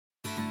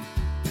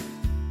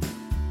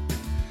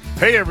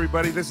Hey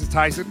everybody, this is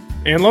Tyson.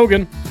 And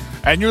Logan.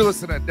 And you're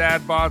listening to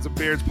Dad Bods and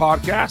Beards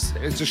podcast.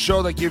 It's a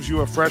show that gives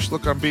you a fresh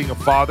look on being a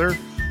father,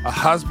 a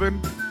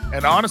husband,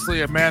 and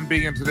honestly, a man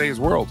being in today's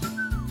world.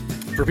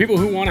 For people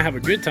who want to have a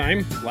good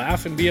time,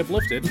 laugh, and be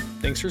uplifted,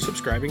 thanks for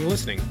subscribing and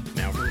listening.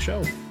 Now for the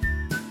show.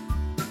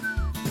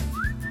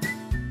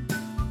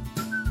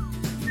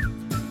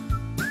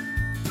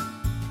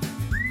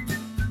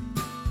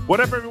 What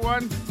up,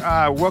 everyone?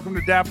 Welcome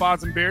to Dad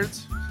Bods and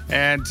Beards.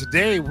 And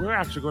today we're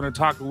actually going to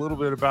talk a little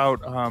bit about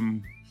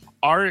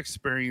our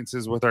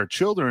experiences with our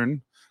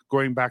children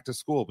going back to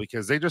school,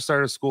 because they just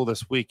started school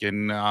this week,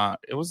 and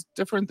it was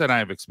different than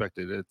I've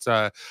expected. It's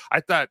I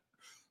thought,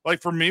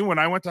 like, for me, when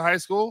I went to high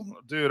school,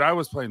 dude, I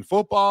was playing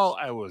football.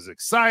 I was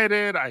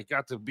excited. I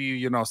got to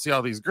be, see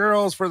all these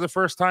girls for the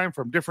first time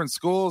from different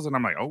schools, and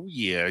I'm like, oh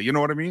yeah, you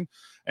know what I mean?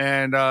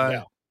 And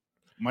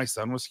my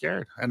son was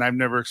scared, and I've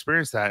never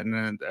experienced that,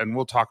 and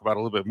we'll talk about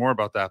a little bit more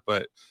about that,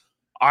 but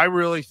I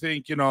really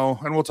think, and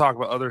we'll talk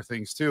about other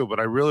things too, but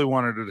I really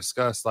wanted to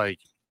discuss, like,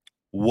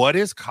 what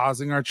is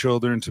causing our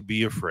children to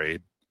be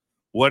afraid?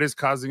 What is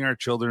causing our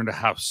children to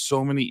have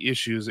so many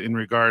issues in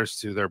regards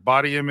to their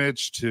body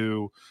image,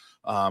 to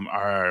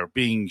are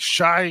being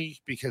shy,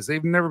 because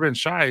they've never been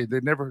shy.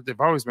 They've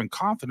always been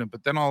confident,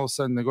 but then all of a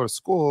sudden they go to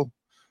school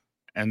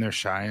and they're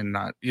shy and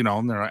not,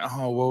 and they're like,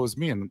 oh, woe is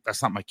me. And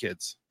that's not my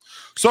kids.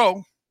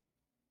 So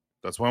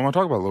that's what I want to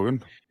talk about,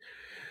 Logan.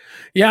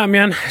 Yeah,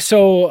 man.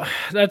 So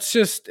that's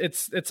just,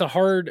 it's a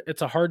hard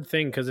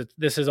thing, because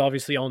this is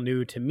obviously all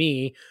new to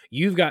me.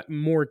 You've got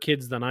more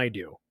kids than I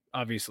do,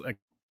 obviously, like,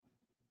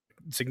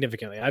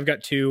 significantly. I've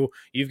got 2.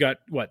 You've got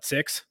what,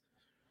 6?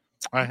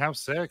 I have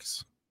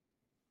 6.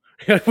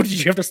 What, did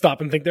you have to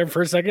stop and think there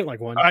for a second? Like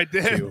 1, I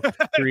did. 2,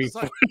 3,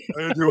 4.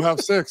 I do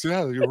have 6.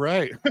 Yeah, you're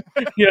right.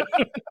 Yeah.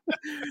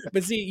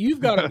 But see, you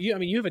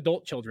have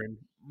adult children.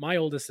 My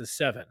oldest is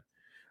 7.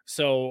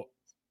 So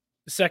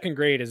second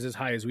grade is as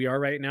high as we are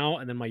right now.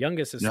 And then my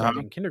youngest is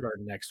starting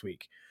kindergarten next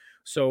week.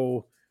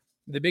 So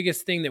the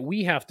biggest thing that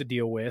we have to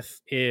deal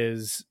with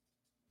is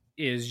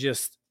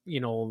just,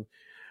 the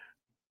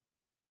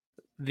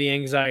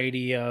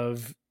anxiety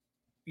of,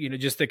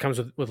 just that comes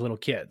with little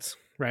kids,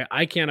 right?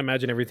 I can't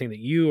imagine everything that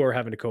you are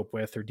having to cope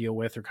with or deal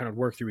with or kind of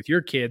work through with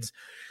your kids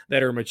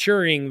that are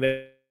maturing,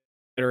 that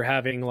are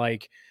having,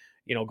 like,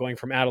 going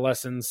from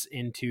adolescence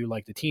into,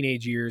 like, the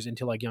teenage years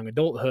into, like, young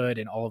adulthood,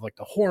 and all of, like,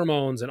 the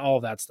hormones and all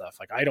of that stuff.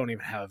 Like, I don't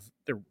even have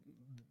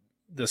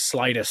the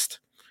slightest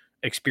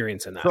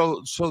experience in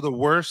that. So the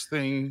worst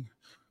thing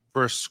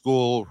for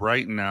school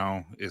right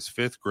now is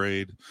 5th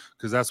grade,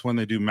 because that's when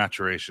they do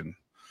maturation.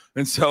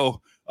 And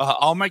so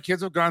all my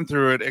kids have gone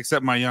through it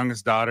except my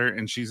youngest daughter,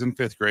 and she's in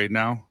 5th grade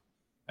now.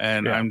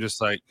 And I'm just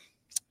like,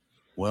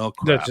 well,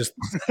 crap. Is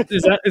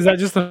that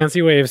just a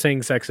fancy way of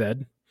saying sex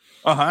ed?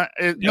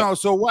 No.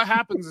 So what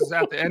happens is,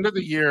 at the end of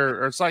the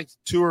year, or it's like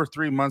 2 or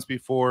 3 months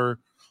before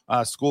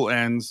school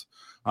ends,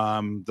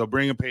 they'll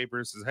bring a paper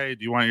and says, hey,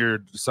 do you want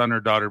your son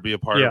or daughter to be a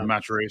part of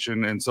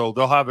maturation? And so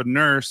they'll have a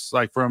nurse,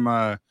 like, from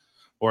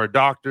or a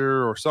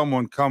doctor or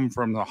someone come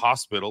from the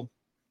hospital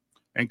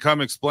and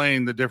come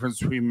explain the difference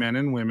between men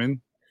and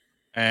women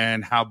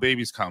and how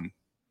babies come.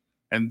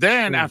 And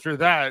then after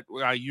that,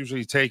 I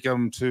usually take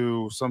them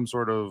to some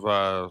sort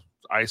of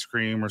ice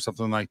cream or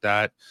something like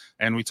that,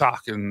 and we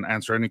talk and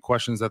answer any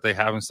questions that they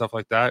have and stuff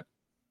like that.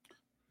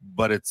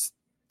 But it's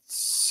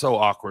so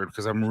awkward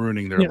because I'm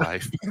ruining their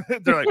life.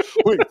 They're like,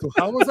 wait, so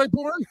how was I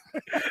born?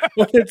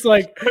 Well, it's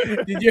like,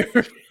 did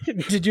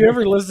you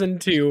ever listen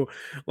to,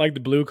 like,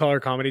 the Blue Collar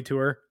Comedy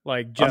Tour,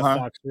 like Jeff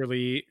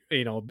Foxworthy,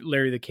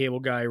 Larry the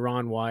Cable Guy,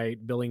 Ron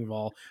White, Bill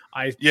Engvall?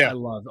 I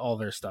love all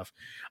their stuff.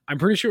 I'm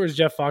pretty sure it was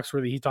Jeff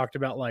Foxworthy. He talked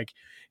about, like,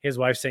 his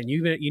wife saying,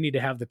 you need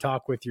to have the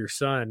talk with your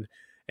son.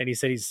 And he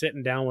said he's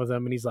sitting down with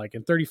him, and he's like,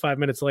 and 35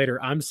 minutes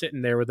later, I'm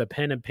sitting there with a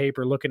pen and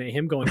paper looking at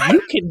him going,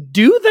 you can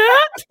do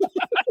that?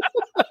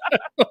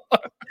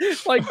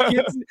 Like,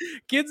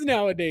 kids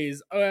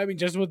nowadays, I mean,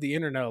 just with the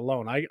internet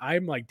alone,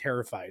 I'm like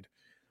terrified.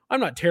 I'm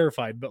not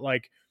terrified, but,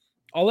 like,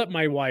 I'll let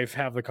my wife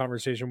have the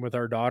conversation with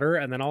our daughter,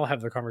 and then I'll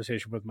have the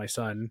conversation with my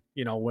son,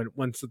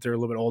 once they're a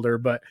little bit older.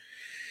 But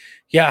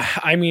yeah,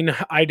 I mean,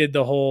 I did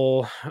the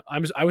whole,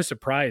 I was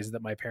surprised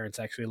that my parents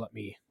actually let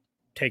me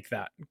take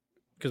that,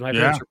 because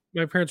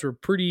my parents were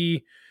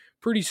pretty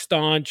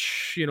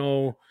staunch, in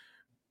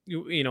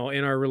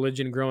our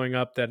religion growing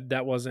up,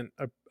 that wasn't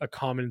a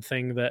common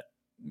thing that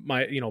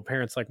my,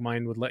 parents like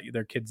mine would let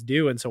their kids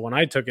do. And so when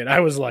I took it, I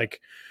was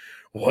like,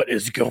 what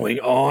is going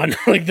on?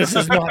 Like, this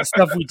is not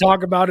stuff we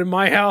talk about in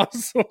my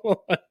house.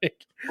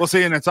 Like, well,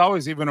 see, and it's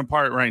always even a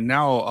part right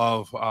now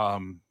of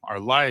our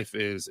life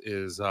is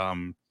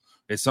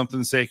it's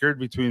something sacred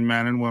between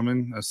man and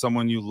woman, as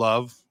someone you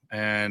love.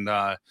 And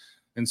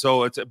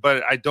so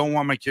but I don't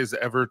want my kids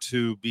ever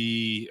to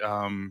be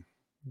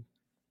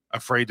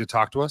afraid to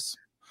talk to us.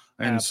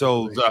 And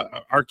Absolutely. So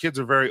our kids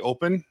are very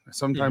open,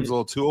 sometimes a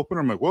little too open.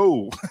 I'm like,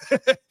 whoa,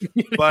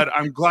 but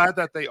I'm glad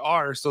that they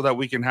are, so that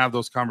we can have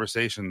those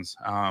conversations.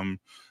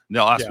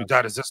 They'll ask me,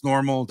 Dad, is this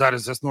normal? Dad,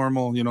 is this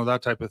normal?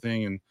 That type of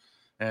thing.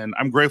 And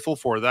I'm grateful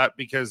for that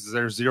because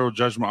there's zero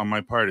judgment on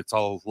my part. It's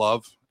all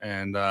love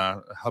and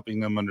helping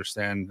them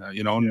understand,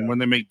 and when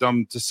they make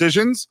dumb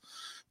decisions,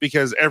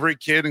 because every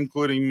kid,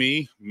 including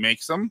me,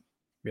 makes them.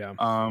 Yeah.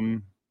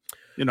 I'm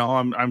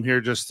here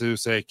just to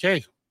say,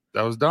 okay,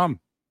 that was dumb.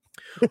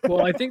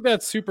 Well, I think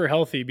that's super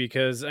healthy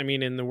because, I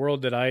mean, in the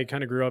world that I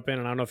kind of grew up in,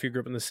 and I don't know if you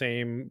grew up in the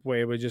same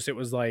way, but it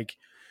was like,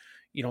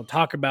 you don't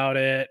talk about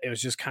it. It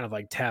was just kind of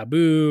like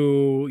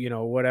taboo,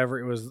 whatever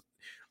it was,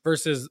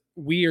 versus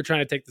we are trying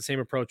to take the same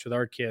approach with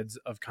our kids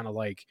of kind of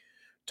like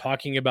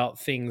talking about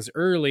things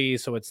early.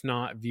 So it's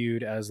not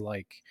viewed as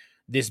like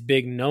this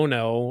big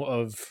no-no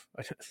of,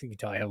 I think you can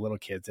tell I have little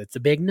kids. It's a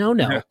big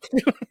no-no.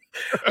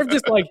 Or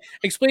just like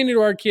explaining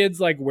to our kids,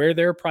 like where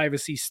their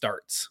privacy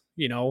starts,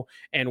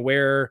 and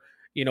where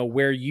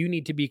you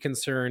need to be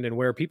concerned and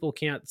where people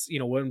can't,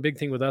 one big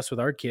thing with us, with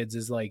our kids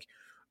is like,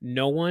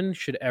 no one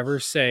should ever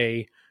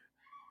say,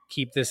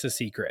 keep this a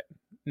secret.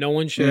 No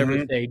one should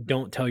ever say,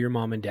 don't tell your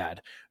mom and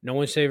dad. No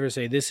one should ever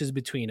say, this is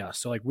between us.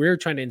 So like, we're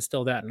trying to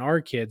instill that in our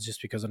kids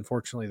just because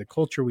unfortunately the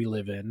culture we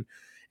live in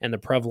and the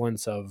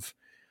prevalence of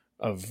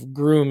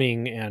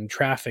grooming and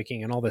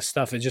trafficking and all this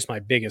stuff is just my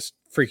biggest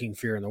freaking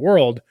fear in the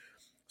world.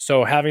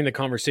 So having the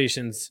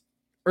conversations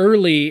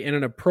early in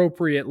an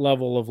appropriate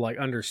level of like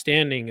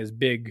understanding is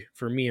big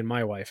for me and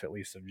my wife, at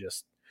least, of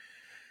just,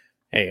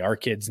 hey, our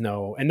kids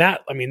know. And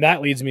that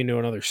leads me to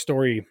another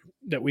story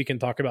that we can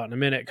talk about in a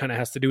minute. Kind of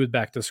has to do with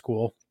back to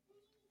school.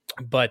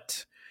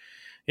 But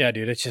yeah,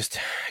 dude, it's just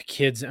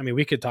kids. I mean,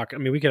 we could have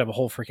a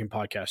whole freaking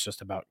podcast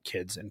just about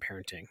kids and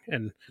parenting.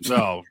 And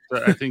no,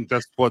 I think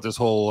that's what this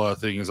whole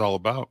thing is all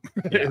about.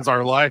 Yeah. It's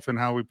our life and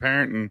how we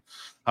parent and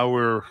how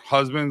we're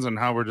husbands and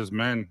how we're just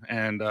men.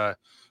 And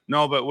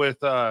but with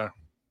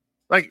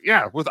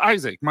with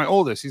Isaac, my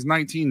oldest, he's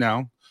 19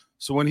 now.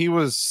 So when he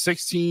was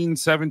 16,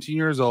 17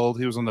 years old,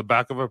 he was on the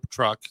back of a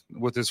truck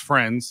with his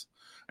friends,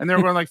 and they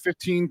were going like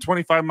 15,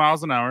 25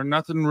 miles an hour.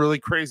 Nothing really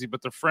crazy,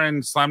 but the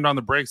friend slammed on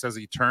the brakes as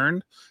he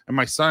turned, and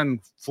my son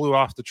flew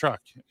off the truck.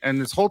 And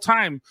this whole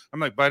time, I'm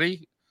like,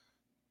 buddy,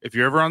 if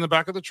you're ever on the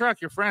back of the truck,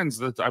 your friends,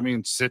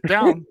 sit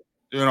down,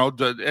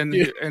 and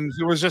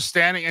he was just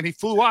standing, and he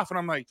flew off. And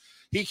I'm like,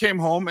 he came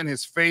home, and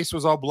his face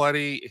was all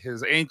bloody.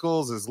 His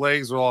ankles, his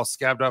legs were all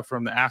scabbed up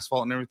from the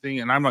asphalt and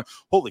everything. And I'm like,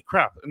 holy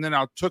crap. And then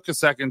I took a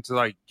second to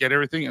like get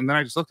everything. And then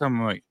I just looked at him,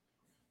 I'm like,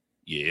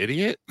 you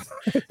idiot.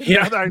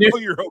 Yeah, I know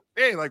you're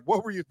okay. Like,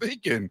 what were you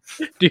thinking?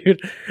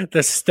 Dude,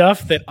 the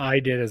stuff that I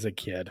did as a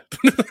kid.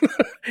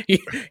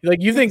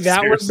 Like, you think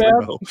that was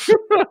bad?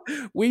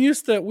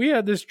 We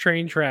had this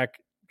train track,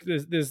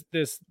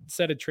 this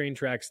set of train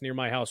tracks near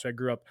my house where I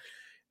grew up.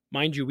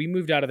 Mind you, we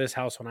moved out of this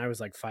house when I was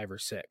like 5 or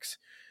 6.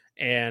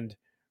 And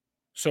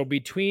so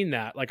between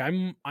that, like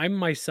I'm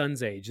my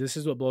son's age. This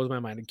is what blows my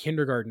mind.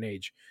 Kindergarten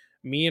age.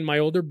 Me and my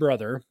older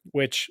brother,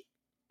 which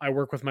I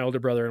work with my older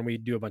brother and we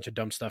do a bunch of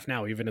dumb stuff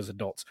now, even as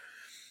adults.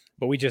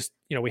 But we just,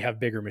 we have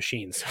bigger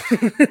machines.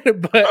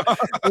 But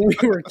when we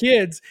were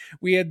kids,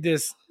 we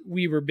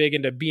were big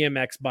into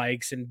BMX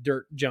bikes and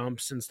dirt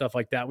jumps and stuff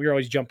like that. We were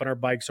always jumping our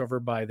bikes over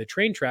by the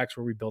train tracks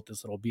where we built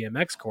this little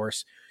BMX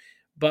course.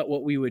 But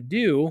what we would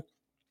do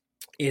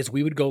is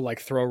we would go like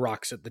throw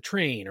rocks at the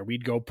train, or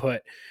we'd go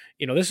put,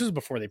 this was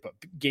before they put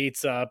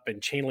gates up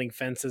and chain link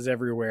fences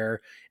everywhere,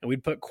 and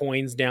we'd put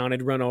coins down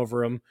and run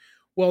over them.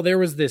 Well, there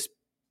was this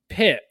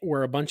pit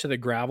where a bunch of the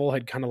gravel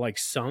had kind of like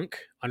sunk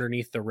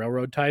underneath the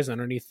railroad ties,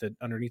 underneath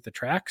the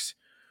tracks.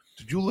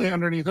 Did you lay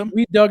underneath them?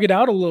 We dug it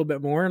out a little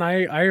bit more, and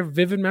I have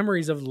vivid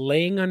memories of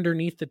laying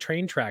underneath the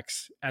train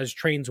tracks as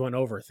trains went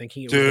over,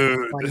 thinking it was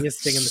the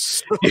funniest thing in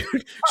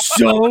the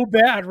so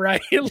bad, right?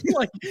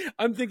 Like,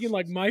 I'm thinking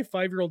like my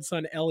 5-year-old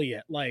son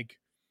Elliot, like,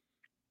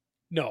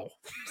 no.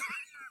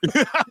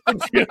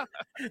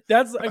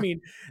 That's,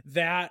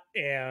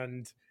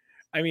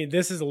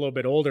 this is a little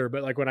bit older,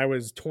 but like when I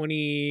was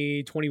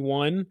 20,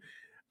 21,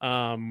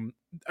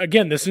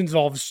 again, this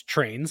involves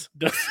trains.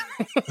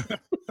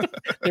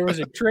 There was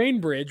a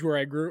train bridge where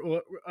I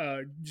grew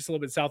just a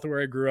little bit south of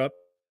where I grew up.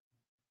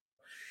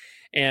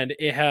 And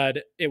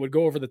it would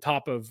go over the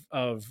top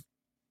of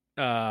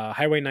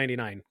Highway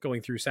 99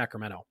 going through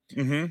Sacramento.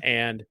 Mm-hmm.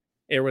 And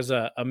there was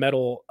a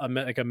metal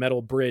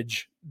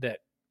bridge that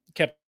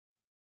kept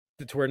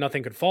it to where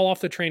nothing could fall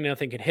off the train,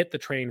 nothing could hit the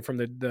train from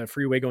the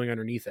freeway going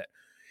underneath it.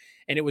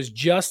 And it was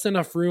just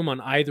enough room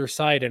on either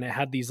side, and it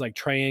had these like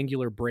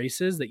triangular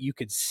braces that you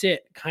could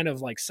sit kind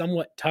of like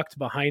somewhat tucked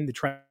behind the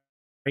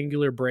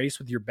triangular brace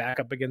with your back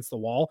up against the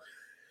wall,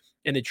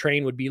 and the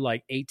train would be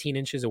like 18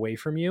 inches away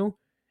from you,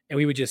 and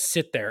we would just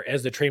sit there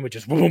as the train would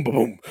just boom,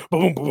 boom,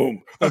 boom, boom,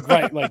 boom,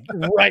 like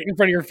right in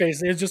front of your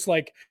face. It's just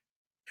like,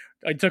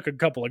 I took a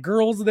couple of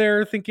girls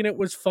there thinking it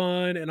was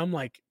fun, and I'm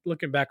like,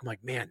 looking back, I'm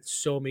like, man,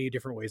 so many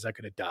different ways I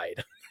could have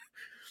died.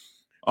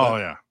 Oh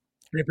yeah.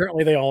 And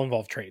apparently they all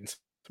involve trains.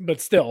 But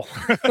still,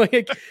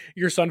 like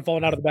your son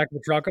falling out of the back of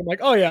the truck, I'm like,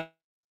 oh yeah,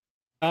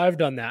 I've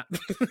done that.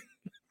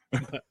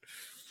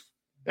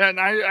 And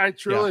I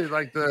truly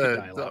like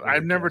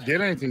I've never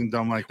did anything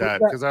dumb like that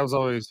because I was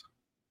always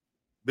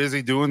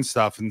busy doing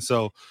stuff. And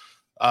so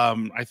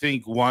I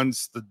think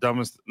once the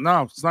dumbest,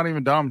 no, it's not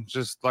even dumb.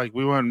 Just like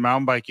we went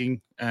mountain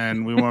biking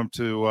and we went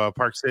to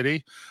Park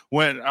City,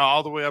 went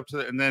all the way up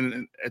to and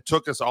then it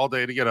took us all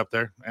day to get up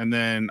there. And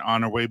then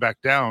on our way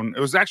back down,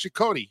 it was actually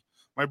Cody,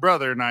 my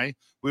brother, and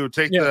we would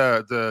take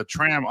the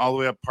tram all the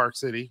way up Park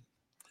City,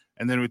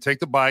 and then we'd take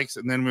the bikes,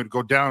 and then we'd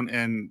go down.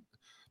 And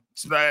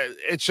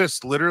it's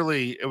just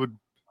literally, it would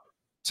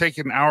take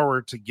an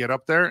hour to get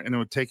up there, and it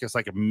would take us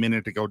like a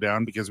minute to go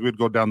down because we'd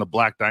go down the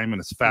Black Diamond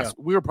as fast.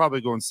 We were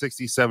probably going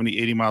 60, 70,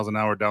 80 miles an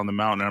hour down the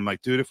mountain. And I'm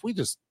like, dude, if we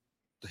just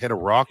hit a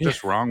rock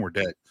just wrong, we're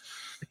dead.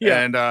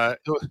 And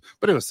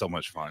but it was so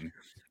much fun.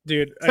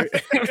 Dude,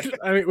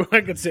 I mean, I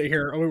could sit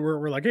here.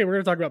 We're like, hey, we're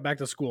going to talk about back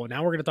to school.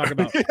 Now we're going to talk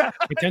about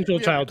potential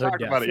childhood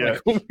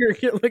death.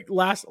 Like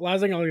last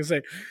thing I'm going to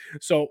say.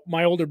 So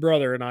my older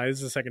brother and I, this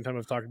is the second time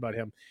I've talked about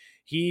him.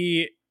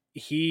 He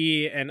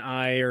and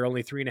I are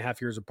only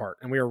 3.5 years apart,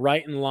 and we are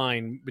right in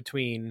line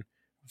between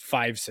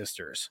 5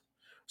 sisters.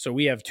 So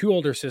we have 2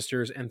 older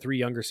sisters and 3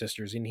 younger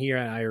sisters, and he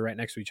and I are right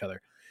next to each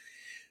other.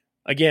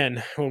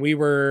 Again, when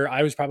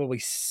I was probably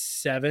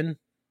 7,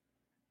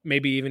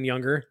 maybe even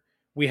younger.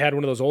 We had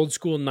one of those old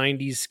school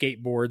 90s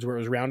skateboards where it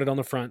was rounded on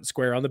the front,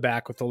 square on the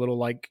back with a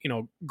little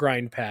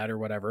grind pad or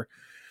whatever.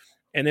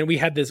 And then we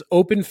had this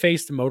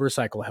open-faced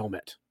motorcycle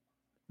helmet.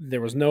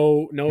 There was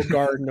no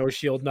guard, no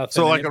shield, nothing.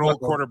 So like an old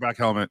quarterback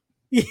helmet.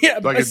 Yeah,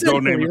 like a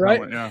no-name right?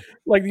 helmet, yeah.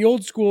 Like the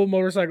old school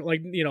motorcycle,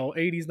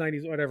 80s,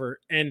 90s, whatever.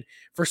 And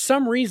for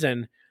some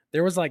reason,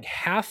 there was like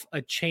half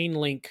a chain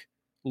link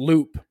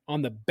loop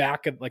on the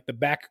back of the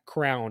back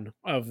crown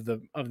of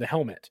the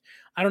helmet.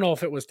 I don't know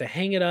if it was to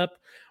hang it up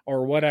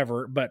or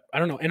whatever, but I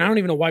don't know. And I don't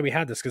even know why we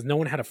had this because no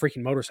one had a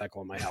freaking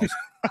motorcycle in my house.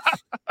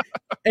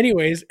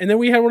 Anyways, and then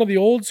we had one of the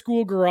old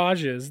school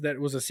garages that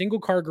was a single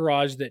car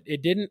garage that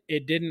it didn't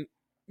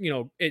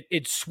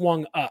it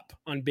swung up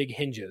on big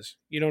hinges.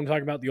 You know what I'm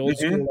talking about? The old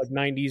school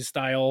 90s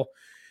style.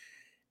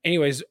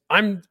 Anyways,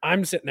 I'm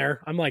sitting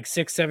there. I'm like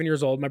 6, 7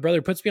 years old. My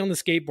brother puts me on the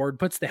skateboard,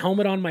 puts the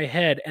helmet on my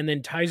head, and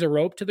then ties a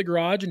rope to the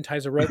garage and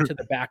ties a rope to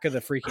the back of the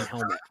freaking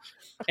helmet,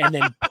 and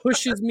then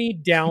pushes me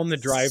down the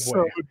driveway.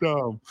 So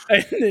dumb.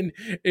 And then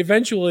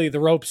eventually the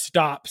rope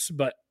stops,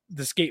 but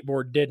the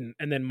skateboard didn't.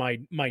 And then my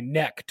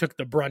neck took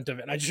the brunt of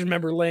it. And I just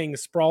remember laying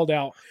sprawled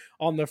out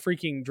on the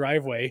freaking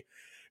driveway,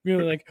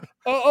 being like,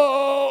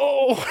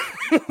 "Oh,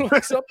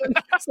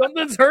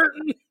 something's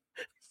hurting."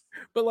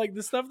 But like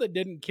the stuff that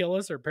didn't kill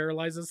us or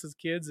paralyze us as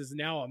kids is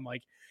now I'm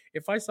like,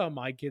 if I saw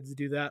my kids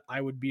do that, I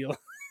would be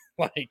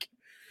like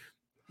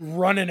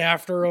running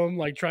after them,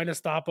 like trying to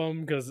stop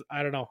them. Cause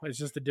I don't know. It's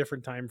just a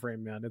different time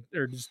frame, man.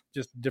 Or just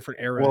a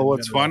different era. Well,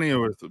 what's funny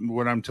with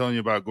what I'm telling you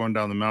about going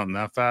down the mountain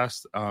that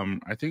fast, I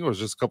think it was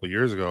just a couple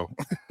years ago.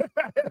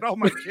 I had all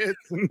my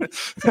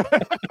kids.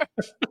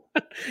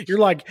 You're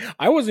like,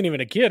 I wasn't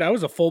even a kid. I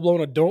was a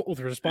full-blown adult with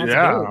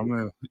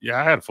responsibility.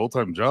 I had a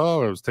full-time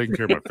job. I was taking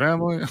care of my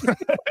family.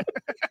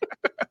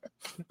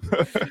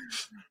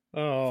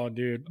 Oh,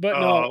 dude. But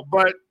no.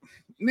 But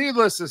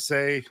needless to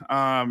say,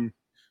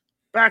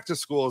 back to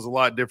school is a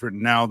lot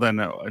different now than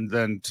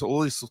at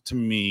least to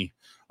me.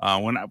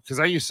 Because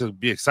I used to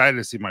be excited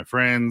to see my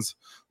friends.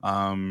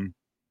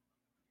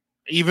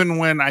 Even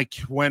when I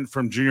went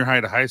from junior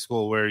high to high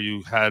school, where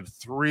you had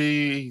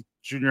 3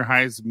 junior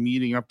highs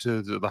meeting up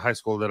to the high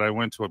school that I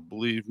went to, I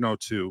believe,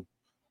 2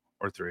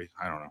 or 3,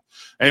 I don't know.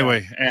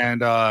 Anyway,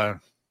 and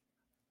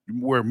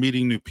we're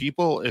meeting new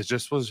people. It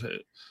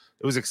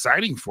was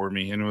exciting for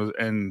me, and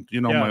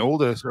my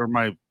oldest or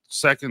my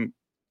second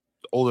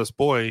oldest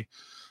boy,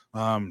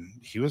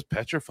 he was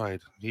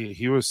petrified.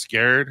 He was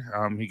scared.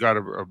 He got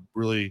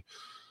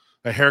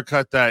a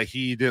haircut that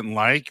he didn't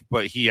like,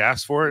 but he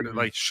asked for it.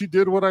 Like, she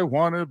did what I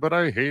wanted, but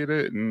I hate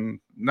it, and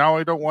now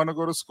I don't want to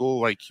go to school.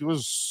 Like, he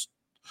was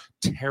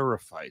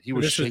terrified. He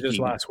was shaking. This was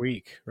just last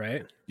week,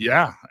 right?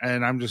 Yeah,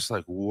 and I'm just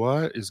like,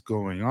 what is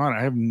going on?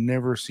 I have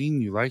never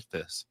seen you like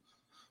this.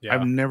 Yeah.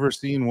 I've never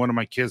seen one of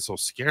my kids so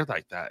scared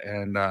like that,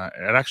 and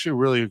it actually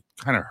really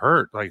kind of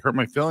hurt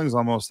my feelings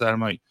almost. That I'm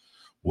like,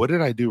 what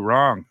did I do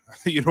wrong?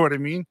 You know what I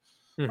mean?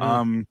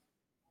 Mm-hmm.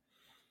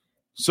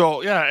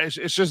 So yeah, it's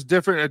just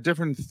a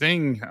different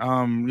thing.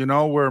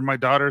 Where my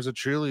daughter's a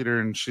cheerleader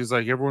and she's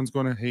like, everyone's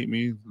going to hate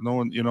me. No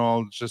one,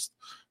 just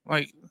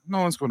like, no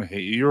one's going to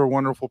hate you. You're a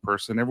wonderful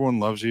person. Everyone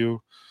loves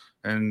you.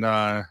 And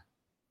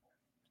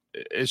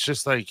it's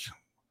just like,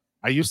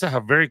 I used to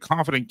have very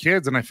confident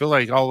kids, and I feel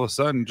like all of a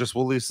sudden, just at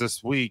least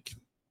this week,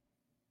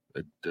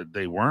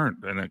 they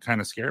weren't, and it kind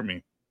of scared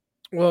me.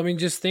 Well, I mean,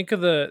 just think of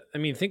the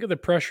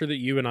pressure that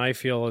you and I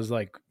feel as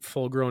like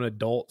full-grown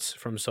adults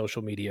from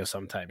social media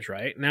sometimes,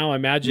 right? Now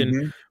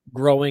imagine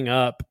growing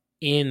up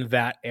in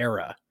that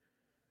era.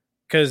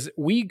 Because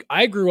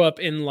I grew up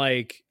in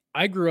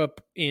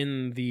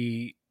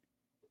the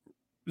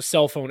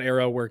cell phone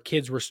era where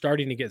kids were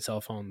starting to get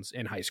cell phones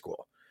in high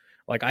school.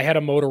 Like, I had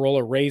a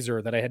Motorola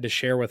Razr that I had to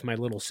share with my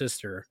little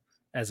sister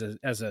as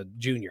a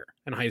junior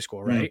in high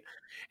school, right?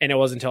 And it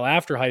wasn't until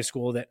after high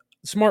school that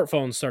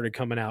smartphones started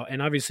coming out.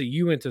 And obviously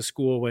you went to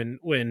school when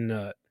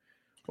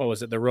what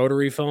was it? The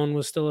rotary phone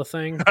was still a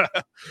thing.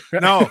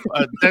 No,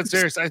 that's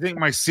serious. I think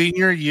my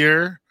senior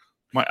year,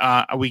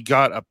 we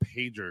got a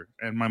pager,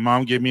 and my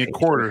mom gave me a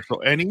quarter. So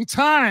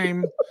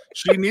anytime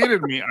she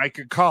needed me, I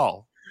could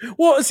call.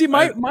 Well, see,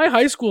 my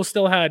high school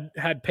still had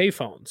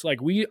payphones. Like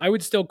I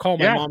would still call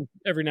my Yeah. mom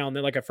every now and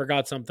then, like I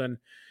forgot something.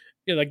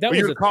 Yeah, like that But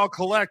was you call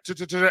collect.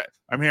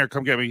 I'm here.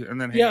 Come get me. And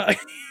then yeah.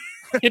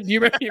 Do you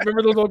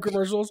remember those old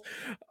commercials?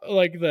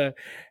 Like the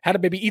 "Had a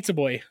baby eats a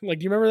boy." Like,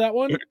 do you remember that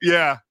one?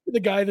 Yeah.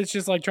 The guy that's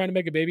just like trying to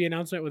make a baby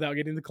announcement without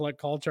getting the collect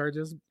call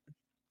charges.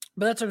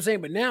 But that's what I'm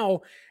saying. But now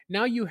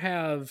you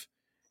have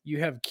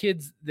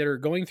kids that are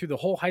going through the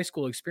whole high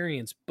school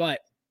experience,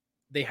 but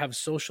they have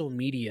social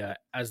media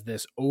as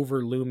this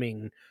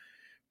overlooming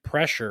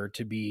pressure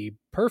to be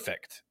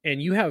perfect.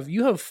 And you have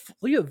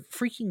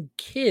freaking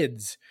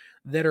kids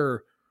that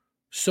are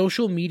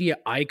social media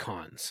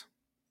icons,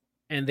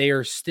 and they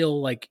are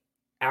still like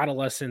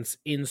adolescents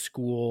in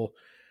school,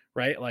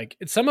 right? Like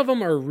some of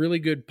them are really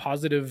good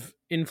positive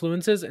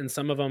influences, and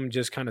some of them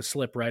just kind of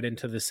slip right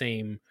into the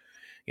same,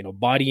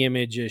 body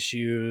image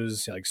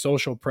issues, like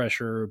social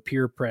pressure,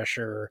 peer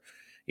pressure,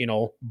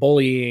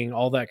 bullying,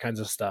 all that kinds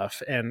of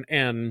stuff.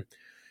 And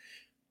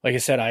like I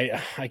said,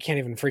 I can't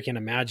even freaking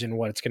imagine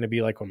what it's going to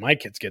be like when my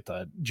kids get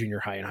to junior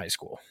high and high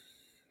school.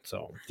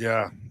 So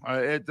yeah,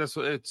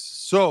 it's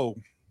so.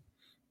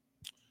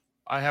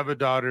 I have a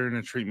daughter in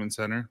a treatment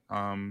center,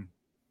 and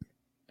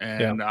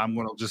I'm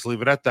going to just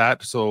leave it at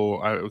that. So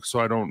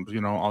I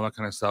don't, all that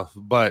kind of stuff.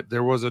 But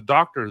there was a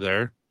doctor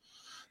there,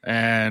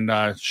 and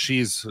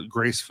she's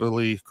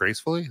gracefully,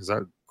 is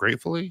that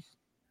gratefully?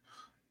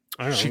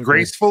 I don't know, she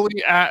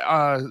gracefully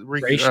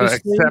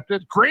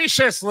accepted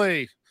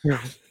graciously.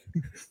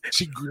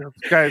 She,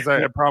 guys,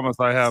 I promise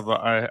I have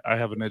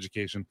an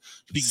education.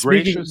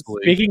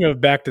 Speaking of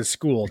back to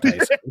school,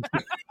 Tyson.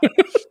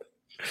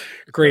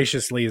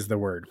 Graciously is the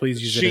word. Please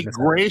use it. She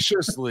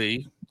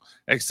graciously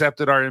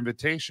accepted our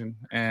invitation,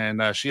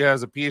 and she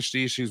has a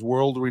PhD. She's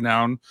world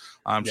renowned.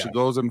 She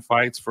goes and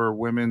fights for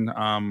women,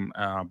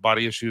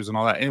 body issues, and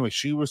all that. Anyway,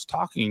 she was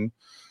talking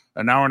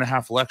an hour and a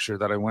half lecture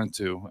that I went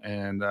to,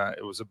 and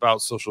it was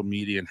about social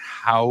media and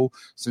how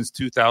since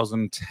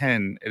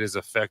 2010 it has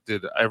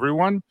affected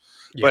everyone.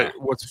 Yeah. But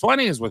what's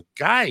funny is with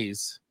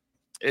guys,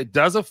 it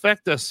does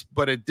affect us,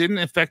 but it didn't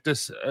affect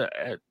us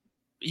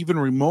even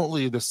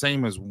remotely the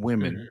same as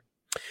women. Mm-hmm.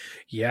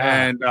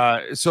 Yeah.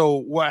 And so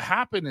what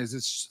happened is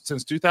it's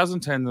since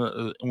 2010,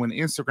 when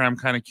Instagram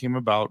kind of came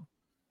about,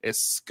 it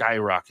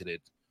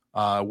skyrocketed.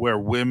 Where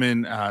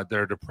women,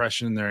 their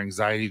depression, their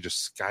anxiety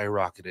just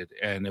skyrocketed,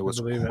 and it was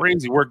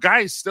crazy. Where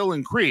guys still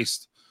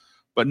increased,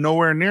 but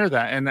nowhere near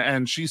that.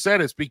 And she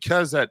said it's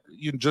because that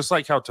just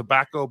like how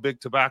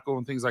big tobacco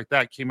and things like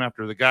that came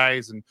after the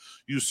guys and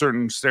use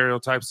certain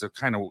stereotypes to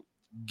kind of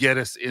get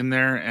us in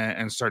there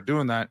and start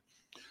doing that.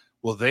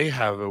 Well, they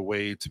have a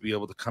way to be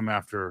able to come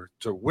after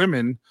to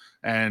women,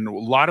 and a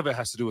lot of it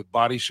has to do with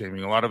body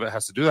shaming. A lot of it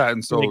has to do that,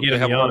 and so they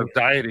have a lot of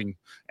dieting,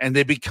 and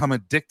they become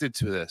addicted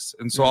to this.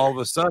 And so all of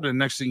a sudden,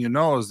 next thing you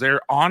know, is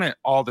they're on it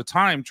all the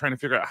time, trying to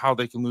figure out how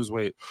they can lose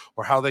weight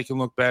or how they can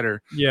look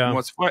better. Yeah, and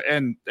what's fun,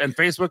 and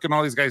Facebook and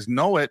all these guys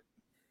know it,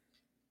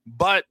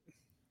 but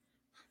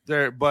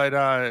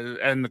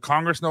and the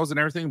Congress knows and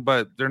everything,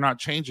 but they're not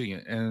changing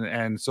it.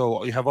 And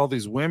so you have all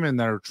these women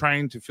that are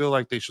trying to feel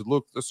like they should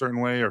look a certain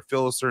way or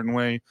feel a certain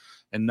way,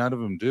 and none of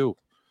them do.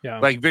 Yeah.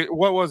 Like,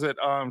 what was it?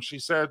 She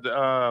said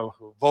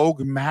Vogue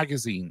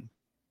magazine,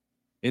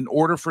 in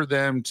order for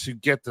them to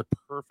get the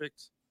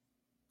perfect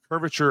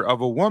curvature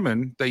of a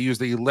woman, they used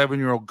the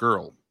 11-year-old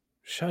girl.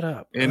 Shut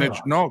up. And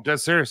no,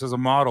 that's serious, as a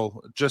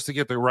model, just to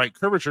get the right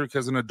curvature,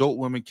 because an adult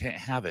woman can't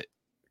have it.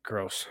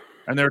 Gross.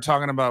 And they're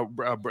talking about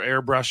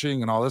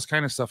airbrushing and all this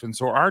kind of stuff. And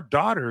so our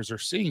daughters are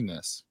seeing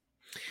this,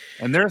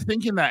 and they're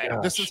thinking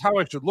that this is how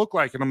I should look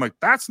like. And I'm like,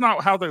 that's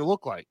not how they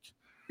look like.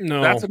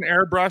 No, that's an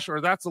airbrush,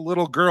 or that's a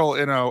little girl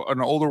in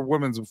an older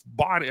woman's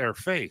body or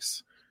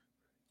face.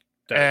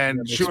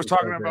 And she was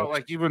talking about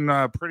like even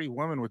Pretty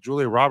Woman with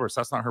Julia Roberts.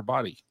 That's not her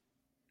body.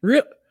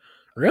 Really?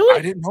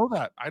 I didn't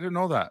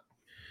know that.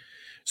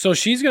 So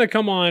she's going to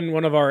come on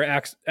one of our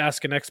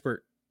Ask an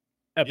Expert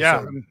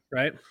episode,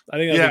 right? I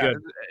think that'd be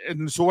good.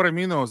 And so what I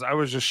mean though is I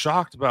was just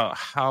shocked about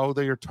how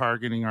they are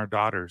targeting our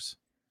daughters,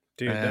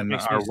 dude, and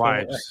our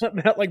wives.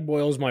 That like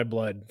boils my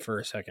blood for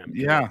a second.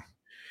 Yeah.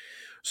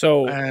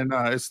 So and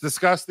it's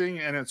disgusting,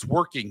 and it's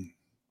working.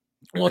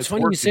 Well, it's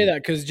funny you say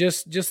that, because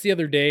just the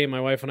other day, my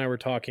wife and I were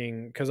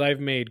talking, because I've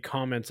made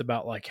comments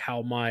about like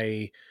how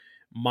my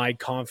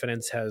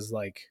confidence has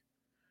like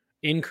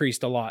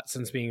increased a lot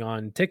since being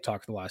on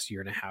TikTok the last year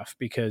and a half,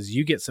 because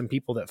you get some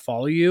people that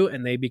follow you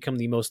and they become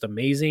the most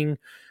amazing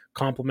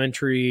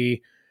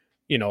complimentary,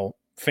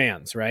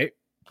 fans, right?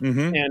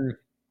 Mm-hmm. And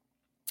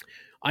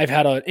I've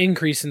had an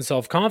increase in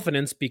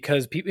self-confidence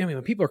because people, when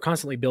people are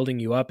constantly building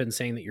you up and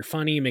saying that you're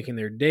funny, making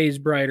their days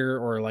brighter,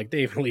 or like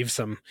they even leave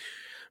some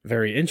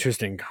very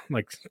interesting,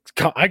 like,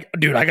 I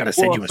gotta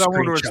send you a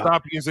someone screenshot. would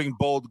stop using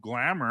bold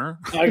glamour.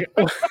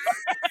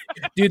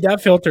 Dude,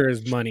 that filter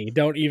is money.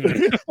 Don't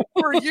even.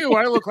 For you,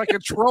 I look like a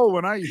troll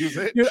when I use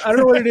it. Dude, I don't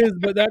know what it is,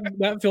 but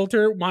that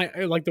filter,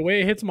 like the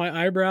way it hits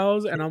my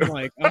eyebrows, and I'm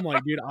like,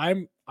 dude,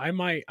 I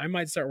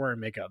might start wearing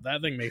makeup.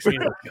 That thing makes me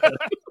look good.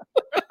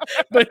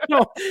 But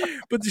no,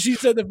 but she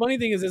said the funny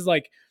thing is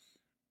like,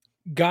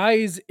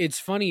 guys, it's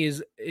funny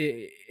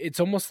it's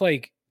almost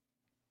like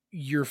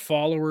your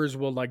followers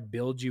will like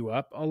build you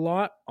up a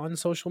lot on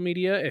social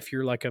media if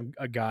you're like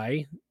a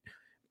guy,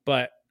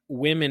 but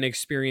women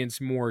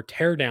experience more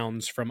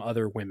teardowns from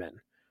other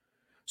women.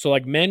 So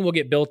like men will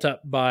get built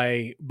up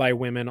by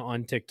women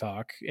on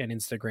TikTok and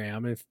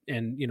Instagram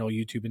and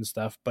YouTube and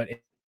stuff, but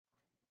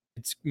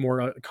it's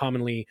more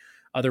commonly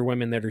other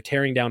women that are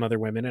tearing down other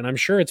women. And I'm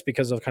sure it's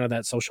because of kind of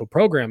that social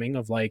programming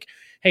of like,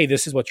 hey,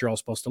 this is what you're all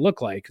supposed to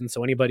look like. And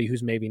so anybody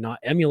who's maybe not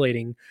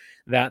emulating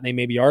that, they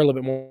maybe are a little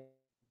bit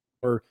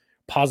more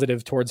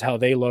positive towards how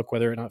they look,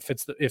 whether or not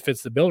it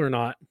fits the bill or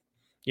not,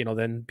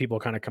 then people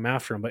kind of come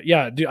after them. But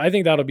yeah, dude, I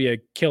think that'll be a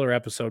killer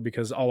episode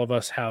because all of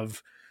us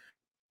have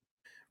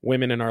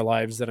women in our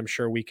lives that I'm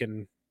sure we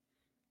can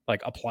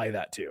like apply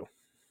that to.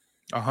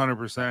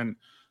 100%.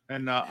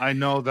 And I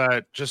know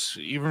that just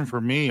even for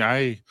me,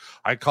 I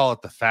call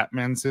it the fat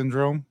man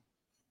syndrome,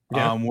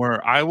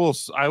 where I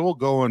will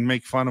go and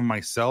make fun of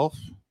myself,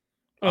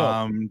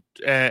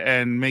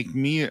 and make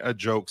me a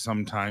joke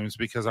sometimes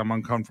because I'm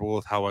uncomfortable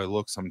with how I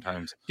look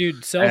sometimes.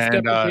 Dude,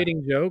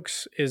 self-deprecating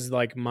jokes is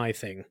like my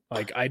thing.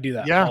 Like I do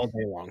that all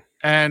day long.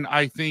 And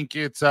I think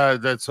it's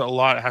that's a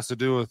lot. It has to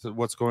do with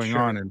what's going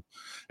on,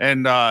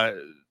 and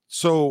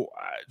so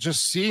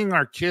just seeing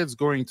our kids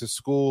going to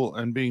school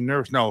and being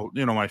nervous. No,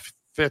 my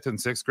 5th and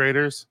 6th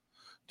graders,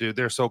 dude,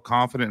 they're so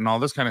confident and all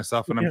this kind of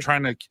stuff. And I'm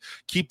trying to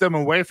keep them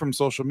away from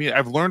social media.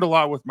 I've learned a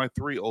lot with my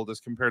 3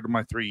 oldest compared to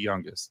my 3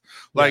 youngest.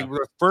 Like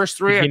the first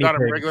 3, I got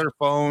them regular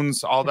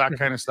phones, all that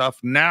kind of stuff.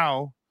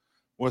 Now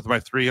with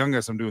my 3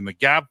 youngest, I'm doing the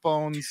Gab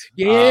phones.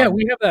 Yeah,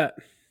 we have that.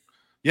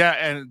 Yeah,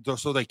 and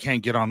so they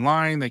can't get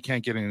online, they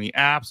can't get any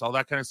apps, all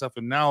that kind of stuff.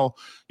 And now,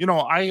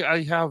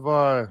 I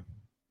have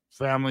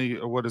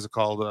family, what is it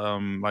called?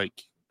 Like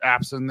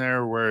apps in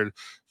there where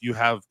you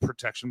have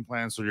protection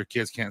plans so your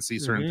kids can't see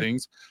certain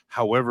things.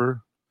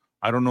 However,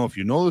 I don't know if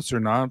you know this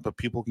or not, but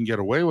people can get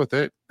away with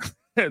it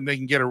and they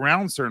can get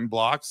around certain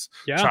blocks,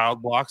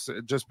 child blocks,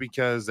 just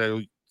because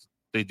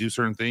they do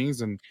certain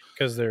things and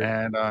because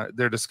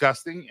they're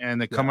disgusting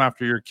and they come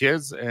after your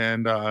kids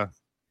and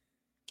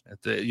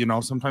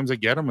sometimes they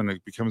get them and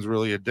it becomes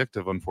really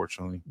addictive,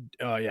 unfortunately.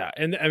 Oh yeah,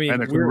 and I mean,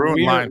 and it can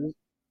ruin lives.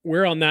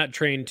 We're on that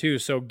train too.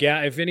 So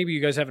if any of you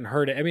guys haven't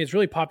heard it, I mean, it's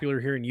really popular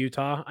here in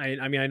Utah.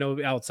 I mean, I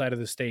know outside of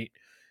the state,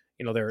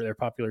 they're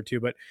popular too.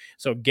 But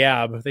so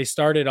Gab, they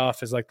started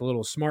off as like the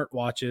little smart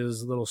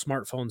watches, little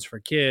smartphones for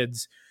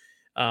kids,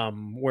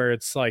 where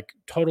it's like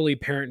totally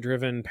parent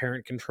driven,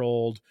 parent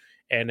controlled,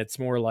 and it's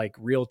more like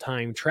real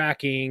time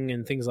tracking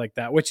and things like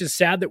that. Which is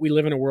sad that we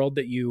live in a world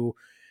that you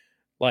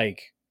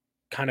like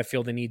kind of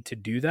feel the need to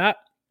do that,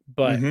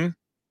 but.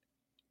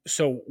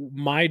 So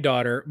my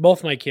daughter,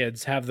 both my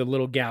kids have the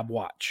little Gab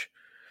watch.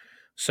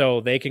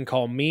 So they can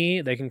call me,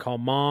 they can call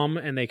mom,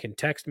 and they can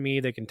text me,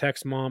 they can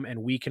text mom,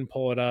 and we can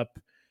pull it up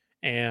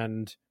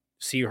and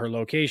see her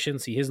location,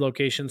 see his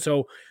location.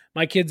 So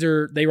my kids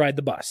they ride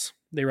the bus.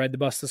 They ride the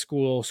bus to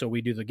school. So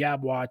we do the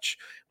Gab watch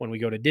when we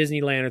go to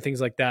Disneyland or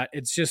things like that.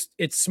 It's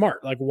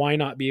smart. Like, why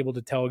not be able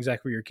to tell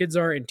exactly where your kids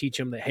are and teach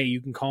them that, hey, you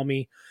can call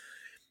me.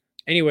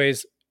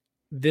 Anyways,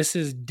 this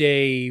is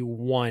day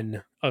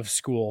 1 of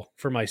school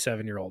for my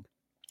 7-year-old.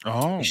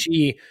 Oh,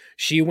 she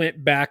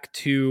went back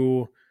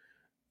to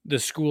the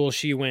school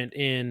she went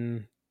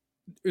in,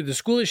 the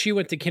school that she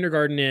went to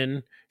kindergarten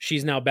in.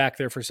 She's now back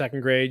there for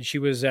 2nd grade. She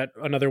was at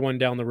another one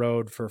down the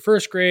road for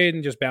 1st grade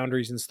and just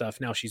boundaries and stuff.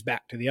 Now she's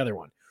back to the other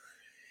one.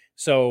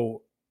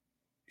 So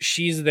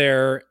she's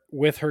there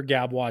with her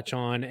Gab watch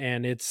on,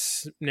 and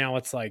it's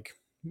like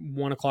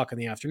 1:00 in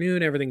the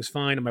afternoon. Everything's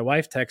fine. And my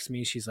wife texts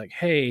me. She's like,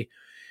 hey,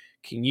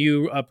 can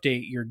you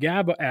update your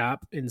Gab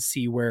app and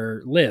see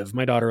where Liv,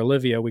 my daughter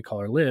Olivia, we call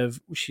her Liv.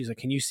 She's like,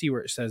 can you see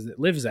where it says that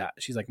Liv's at?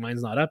 She's like,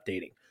 mine's not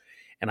updating.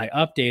 And I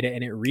update it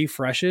and it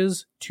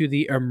refreshes to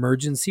the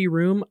emergency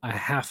room a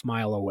half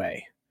mile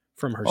away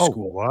from her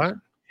school. What?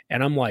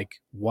 And I'm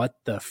like, what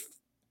the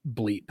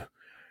bleep?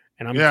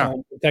 And I'm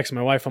texting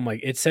my wife. I'm like,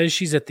 it says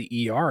she's at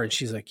the ER. And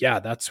she's like, yeah,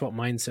 that's what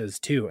mine says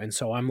too. And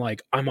so I'm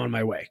like, I'm on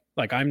my way.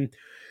 Like I'm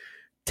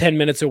 10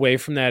 minutes away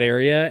from that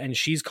area, and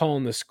she's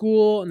calling the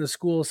school, and the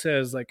school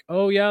says like,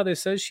 oh yeah, they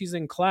says she's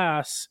in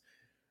class,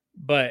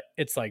 but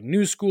it's like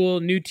new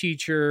school, new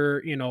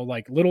teacher,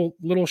 like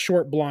little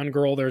short blonde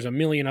girl. There's a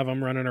million of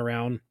them running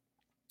around.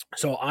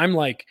 So I'm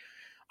like,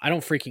 I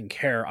don't freaking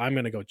care. I'm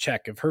going to go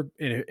check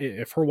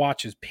if her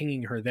watch is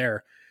pinging her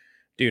there.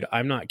 Dude,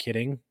 I'm not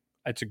kidding.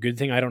 It's a good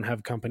thing I don't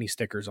have company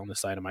stickers on the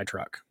side of my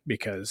truck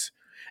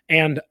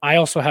and I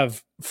also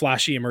have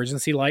flashy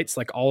emergency lights.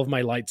 Like all of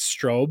my lights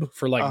strobe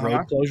for like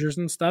road closures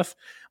and stuff.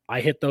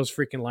 I hit those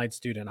freaking lights,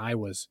 dude. And I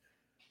was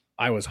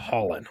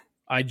hauling.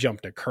 I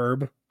jumped a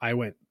curb.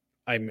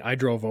 I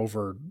drove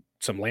over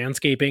some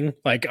landscaping.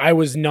 Like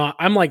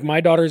I'm like,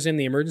 my daughter's in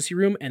the emergency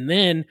room. And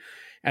then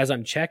as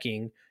I'm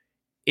checking,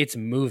 it's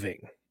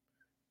moving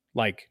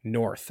like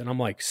north. And I'm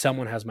like,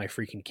 someone has my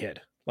freaking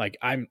kid. Like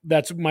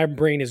my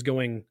brain is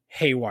going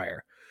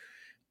haywire.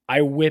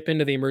 I whip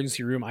into the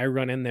emergency room. I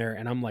run in there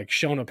and I'm like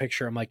showing a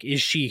picture. I'm like,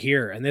 is she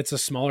here? And it's a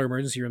smaller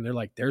emergency room. They're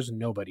like, there's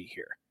nobody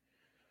here.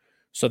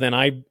 So then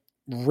I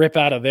rip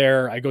out of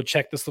there. I go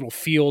check this little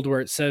field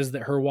where it says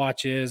that her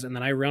watch is. And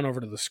then I run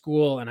over to the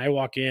school and I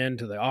walk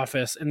into the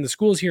office. And the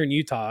schools here in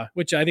Utah,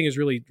 which I think is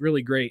really,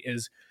 really great,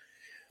 is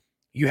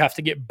you have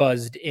to get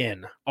buzzed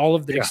in. All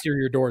of the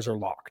exterior doors are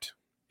locked.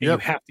 And you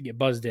have to get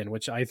buzzed in,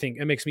 which I think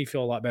it makes me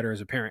feel a lot better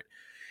as a parent.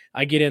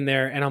 I get in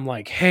there and I'm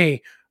like,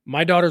 hey,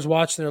 my daughter's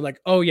watching. They're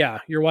like, oh yeah,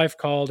 your wife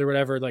called or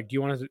whatever. Like, do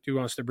you want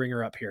us to bring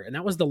her up here? And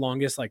that was the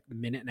longest like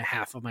minute and a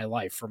half of my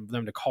life from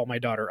them to call my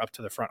daughter up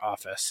to the front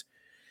office.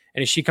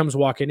 And as she comes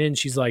walking in,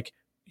 she's like,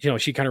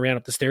 she kind of ran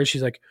up the stairs.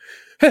 She's like,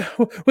 hey,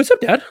 what's up,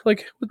 Dad?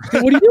 Like,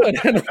 what are you doing?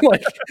 And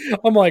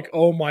I'm like,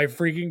 oh my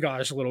freaking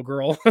gosh, little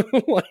girl.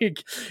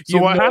 Like, so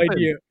what happened?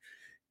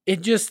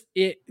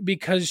 Idea.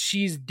 Because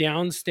she's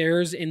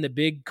downstairs in the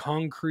big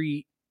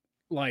concrete,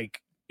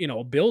 like,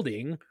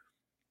 building.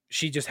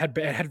 She just had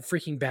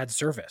freaking bad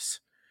service.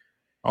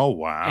 Oh,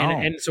 wow.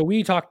 And so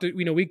we talked to,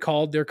 we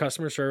called their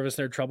customer service,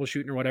 their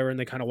troubleshooting or whatever. And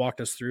they kind of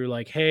walked us through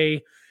like,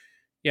 hey,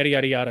 yada,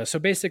 yada, yada. So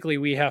basically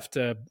we have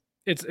to,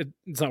 it's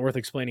not worth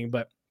explaining,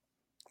 but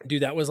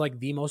dude, that was like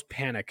the most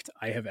panicked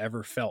I have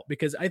ever felt,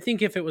 because I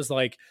think if it was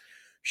like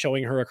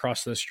showing her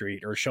across the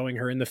street or showing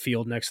her in the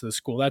field next to the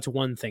school, that's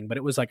one thing, but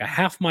it was like a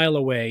half mile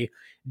away,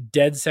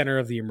 dead center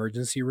of the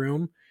emergency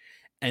room.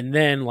 And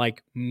then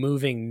like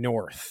moving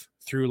north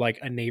through like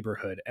a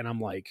neighborhood. And I'm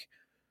like,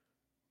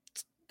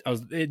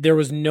 there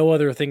was no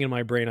other thing in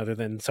my brain other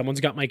than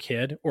someone's got my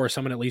kid or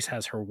someone at least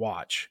has her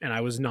watch. And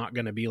I was not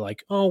going to be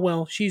like, oh,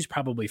 well, she's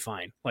probably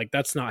fine. Like,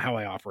 that's not how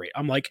I operate.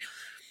 I'm like,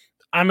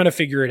 I'm going to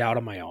figure it out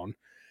on my own.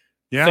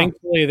 Yeah.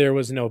 Thankfully, there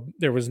was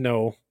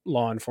no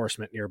law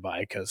enforcement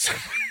nearby because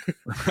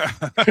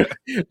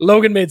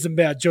Logan made some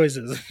bad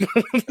choices.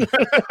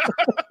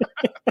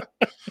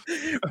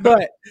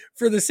 But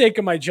for the sake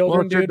of my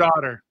children, dude, your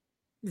daughter.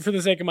 For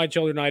the sake of my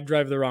children, I'd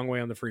drive the wrong way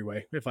on the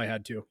freeway if I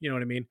had to. You know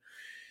what I mean?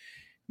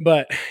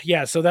 But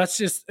yeah, so that's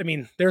just, I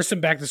mean, there's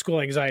some back to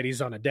school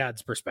anxieties on a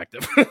dad's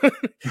perspective.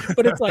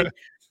 But it's like,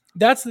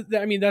 that's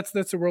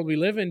the world we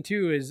live in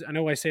too. Is, I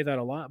know I say that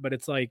a lot, but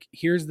it's like,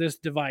 here's this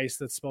device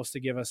that's supposed to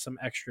give us some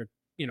extra,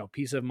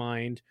 peace of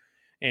mind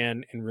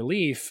and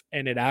relief.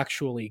 And it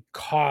actually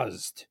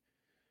caused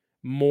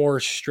more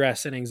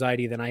stress and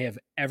anxiety than I have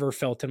ever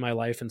felt in my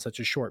life in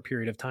such a short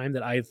period of time,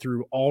 that I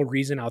threw all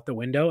reason out the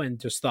window and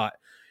just thought,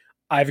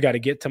 I've got to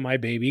get to my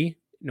baby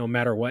no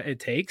matter what it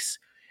takes.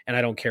 And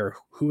I don't care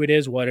who it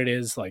is, what it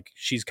is, like,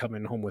 she's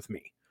coming home with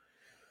me.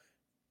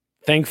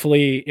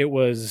 Thankfully, it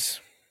was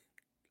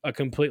a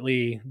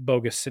completely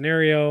bogus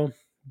scenario,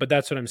 but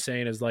that's what I'm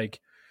saying is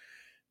like,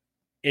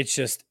 it's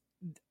just,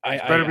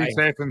 it's better be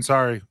safe than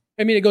sorry.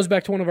 I mean, it goes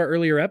back to one of our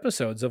earlier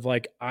episodes of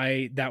like,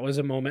 that was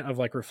a moment of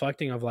like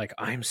reflecting of like,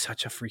 I'm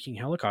such a freaking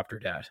helicopter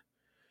dad.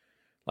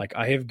 Like,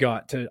 I have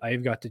got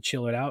to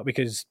chill it out,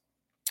 because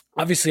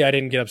obviously I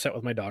didn't get upset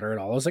with my daughter at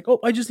all. I was like, oh,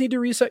 I just need to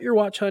reset your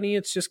watch, honey.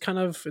 It's kind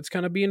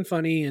of being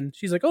funny. And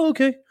she's like, oh,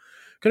 okay.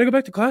 Can I go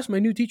back to class? My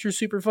new teacher's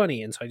super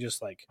funny. And so I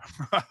just like,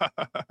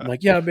 I'm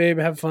like, yeah, babe,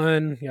 have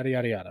fun, yada,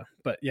 yada, yada.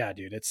 But yeah,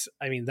 dude,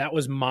 that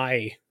was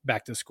my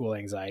back to school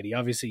anxiety.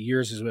 Obviously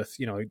yours is with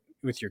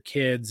your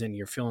kids and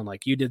you're feeling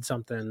like you did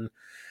something.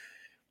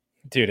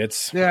 Dude,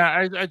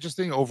 I just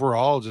think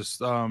overall,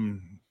 just,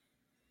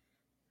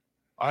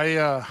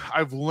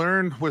 I've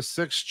learned with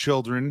 6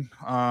 children,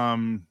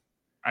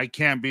 I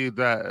can't be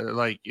that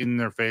like in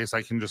their face.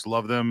 I can just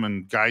love them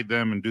and guide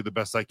them and do the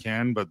best I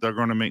can, but they're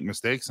going to make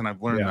mistakes. And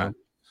I've learned that.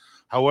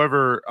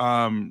 However,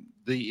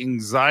 the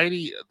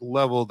anxiety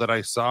level that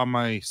I saw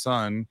my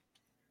son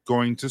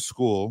going to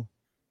school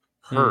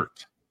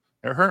hurt.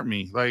 It hurt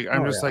me. Like,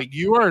 I'm like,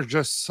 you are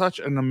just such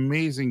an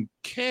amazing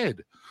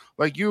kid.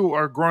 Like, you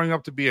are growing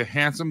up to be a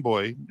handsome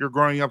boy. You're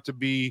growing up to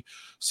be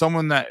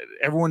someone that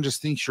everyone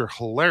just thinks you're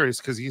hilarious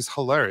because he's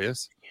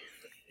hilarious.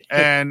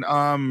 And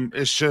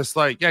it's just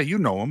like, yeah, you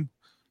know him.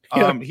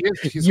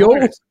 He's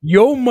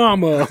yo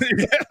mama.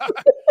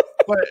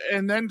 But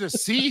and then to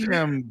see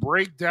him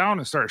break down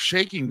and start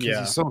shaking because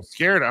he's so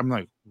scared, I'm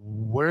like,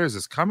 where is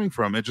this coming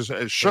from? It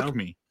shook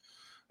me.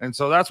 And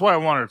so that's why I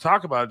wanted to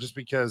talk about it, just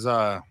because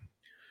I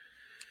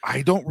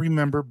don't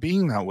remember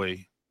being that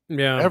way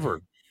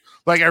ever.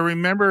 Like, I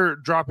remember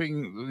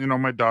dropping,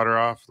 my daughter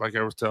off, like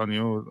I was telling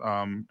you,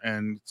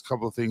 and it's a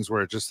couple of things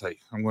where it's just like,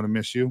 I'm going to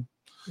miss you.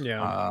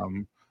 Yeah.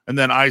 And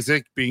then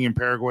Isaac being in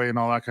Paraguay and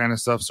all that kind of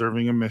stuff,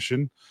 serving a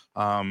mission,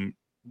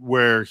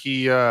 where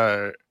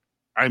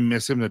I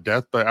miss him to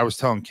death. But I was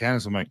telling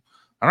Candace, I'm like,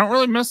 I don't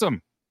really miss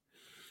him.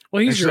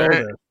 Well, he's your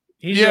older.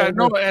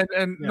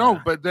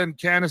 No, but then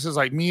Candace is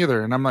like, me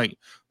either. And I'm like,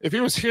 if he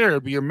was here,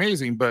 it'd be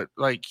amazing. But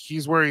like,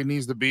 he's where he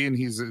needs to be, and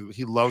he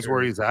loves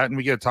where he's at, and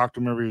we get to talk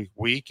to him every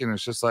week. And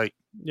it's just like,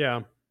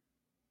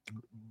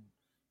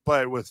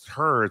 but with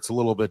her, it's a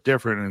little bit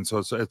different. And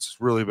so it's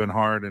really been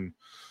hard. And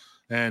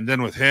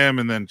then with him,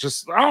 and then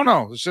just, I don't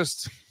know, it's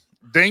just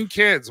dang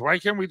kids. Why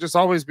can't we just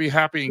always be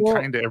happy and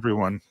kind to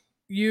everyone?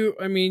 You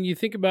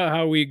think about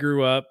how we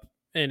grew up,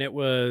 and it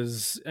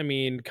was,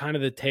 kind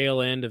of the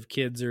tail end of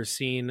kids are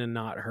seen and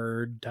not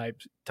heard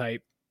type,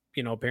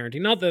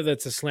 parenting. Not that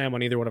that's a slam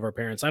on either one of our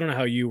parents. I don't know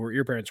how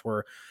your parents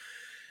were.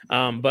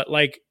 But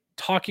like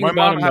talking my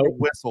about mom had a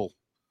whistle.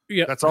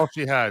 Yeah, that's all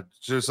she had.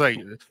 Just like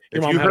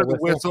if you heard the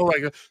whistle,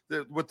 like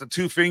with the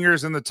two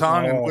fingers in the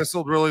tongue and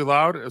whistled really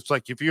loud, it's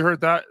like if you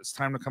heard that, it's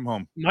time to come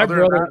home. My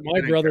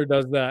brother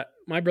does that.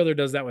 My brother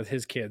does that with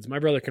his kids. My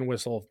brother can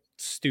whistle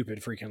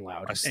stupid freaking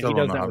loud, and he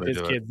does that with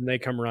his kids, and they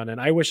come running.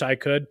 I wish I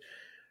could,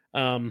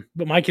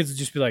 but my kids would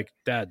just be like,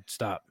 "Dad,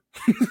 stop."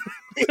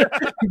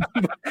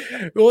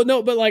 Well,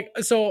 no, but like,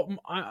 so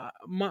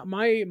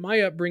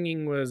my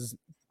upbringing was,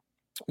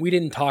 we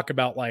didn't talk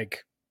about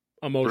like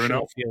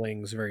emotional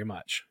feelings very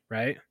much,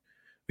 right?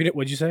 We didn't.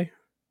 What'd you say,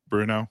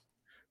 Bruno?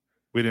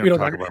 We don't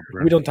talk about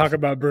Bruno. We don't talk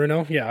about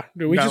Bruno. Yeah,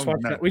 we just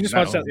watched that. We just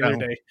watched that the other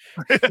day.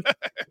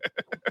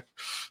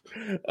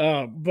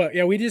 But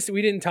yeah, we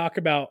didn't talk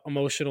about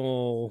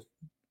emotional,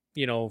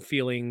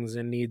 feelings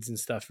and needs and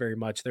stuff very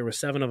much. There were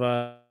 7 of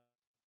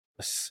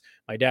us.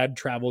 My dad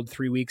traveled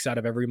 3 weeks out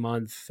of every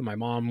month. My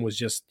mom was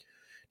just,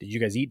 did you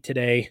guys eat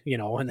today?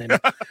 And then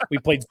we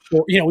played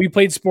sport, we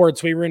played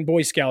sports. We were in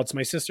Boy Scouts.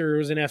 My sister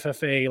was in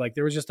FFA. Like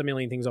there was just a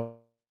million things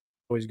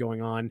always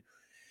going on.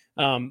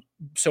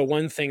 So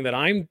one thing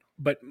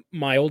but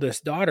my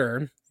oldest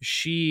daughter,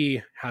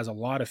 she has a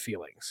lot of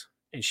feelings,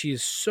 and she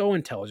is so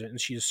intelligent,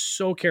 and she is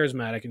so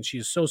charismatic, and she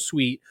is so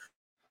sweet,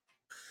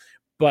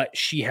 but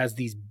she has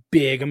these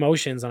big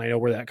emotions. And I know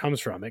where that comes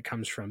from. It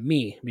comes from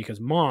me,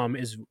 because mom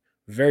is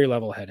very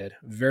level-headed,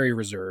 very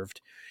reserved,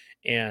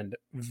 and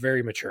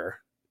very mature.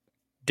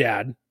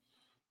 Dad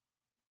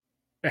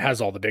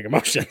has all the big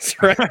emotions,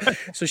 right?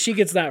 So she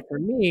gets that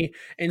from me.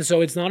 And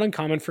so it's not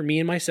uncommon for me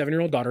and my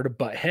 7-year-old daughter to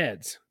butt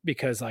heads,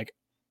 because like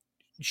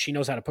she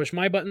knows how to push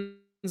my buttons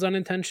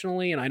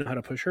unintentionally, and I know how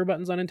to push her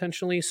buttons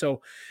unintentionally.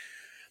 So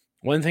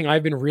one thing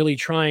I've been really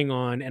trying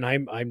on, and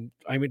I'm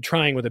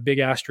trying with a big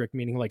asterisk,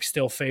 meaning like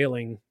still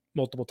failing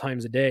multiple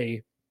times a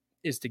day,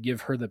 is to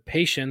give her the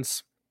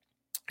patience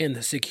and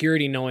the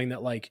security, knowing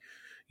that like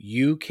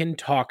you can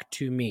talk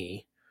to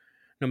me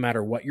no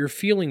matter what your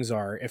feelings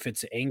are. If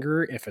it's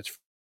anger, if it's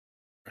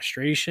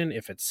frustration,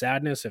 if it's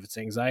sadness, if it's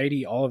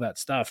anxiety, all of that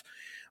stuff.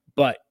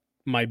 But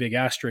my big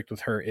asterisk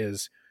with her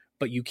is,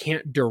 but you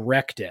can't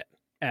direct it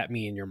at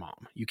me and your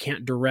mom. You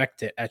can't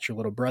direct it at your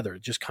little brother.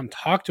 Just come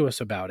talk to us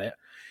about it.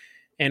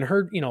 And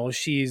her,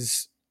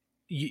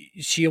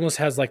 she almost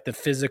has like the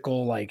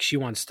physical, like she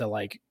wants to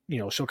like,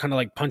 she'll kind of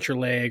like punch her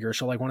leg, or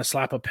she'll like want to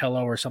slap a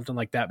pillow or something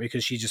like that,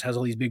 because she just has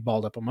all these big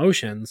balled up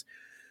emotions.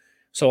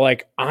 So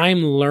like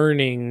I'm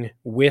learning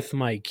with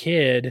my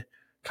kid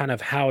kind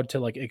of how to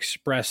like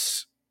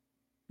express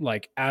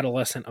like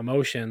adolescent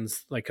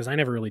emotions, like, because I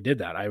never really did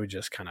that. I would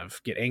just kind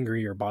of get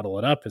angry or bottle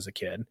it up as a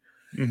kid.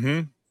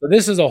 Mm-hmm. So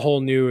this is a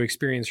whole new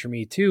experience for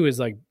me too, is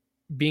like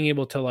being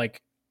able to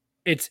like,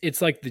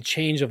 it's like the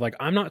change of like,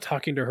 I'm not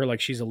talking to her like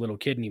she's a little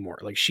kid anymore.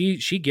 Like she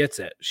gets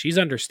it. She's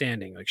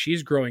understanding, like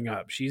she's growing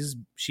up. She's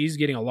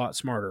getting a lot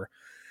smarter.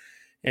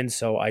 And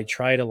so I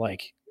try to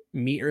like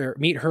meet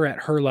her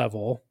at her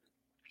level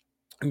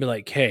and be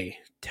like, hey,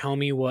 tell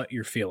me what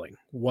you're feeling.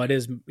 What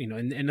is,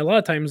 and a lot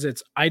of times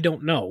it's, I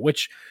don't know,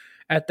 which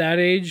at that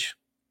age,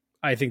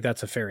 I think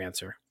that's a fair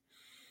answer.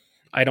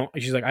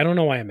 She's like, I don't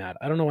know why I'm mad.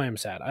 I don't know why I'm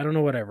sad. I don't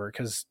know, whatever.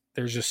 Cause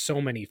there's just so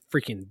many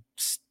freaking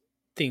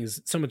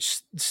things, so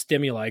much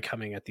stimuli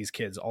coming at these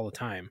kids all the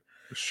time.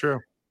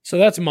 Sure. So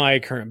that's my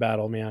current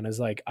battle, man, is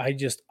like,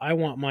 I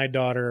want my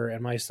daughter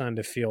and my son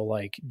to feel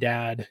like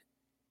dad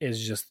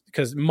is just,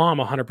 because mom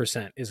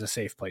 100% is a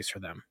safe place for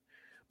them.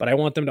 But I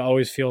want them to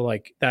always feel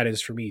like that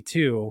is for me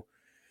too.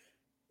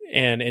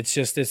 And it's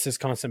this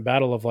constant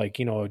battle of like,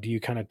 do you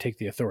kind of take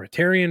the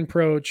authoritarian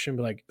approach and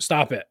be like,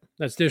 stop it,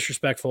 that's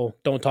disrespectful,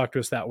 don't talk to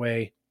us that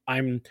way,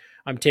 I'm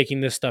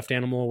taking this stuffed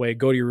animal away,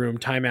 go to your room,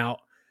 time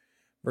out,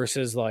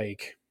 versus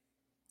like,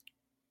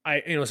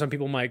 some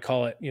people might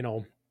call it,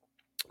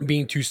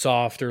 being too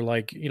soft, or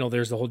like,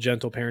 there's the whole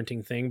gentle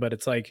parenting thing. But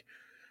it's like,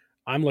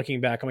 I'm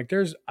looking back, I'm like,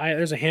 there's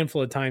a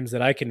handful of times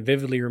that I can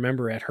vividly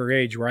remember at her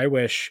age where I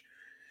wish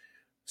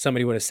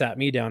somebody would have sat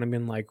me down and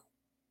been like,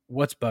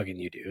 what's bugging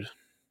you, dude?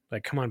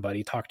 Like, come on,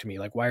 buddy, talk to me.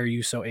 Like, why are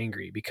you so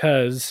angry?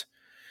 Because,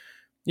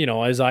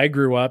 as I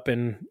grew up,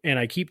 and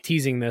I keep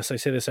teasing this, I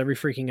say this every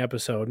freaking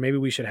episode. Maybe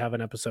we should have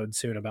an episode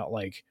soon about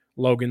like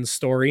Logan's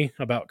story,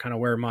 about kind of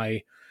where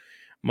my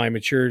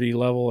maturity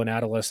level in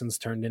adolescence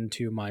turned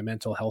into my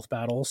mental health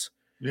battles.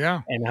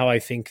 Yeah. And how I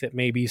think that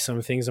maybe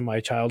some things in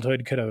my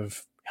childhood could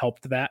have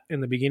helped that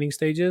in the beginning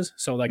stages.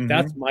 So like,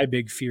 that's my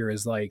big fear,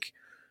 is like,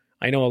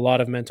 I know a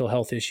lot of mental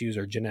health issues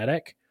are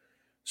genetic.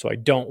 So I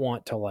don't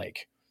want to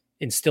like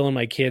instill in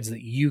my kids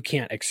that you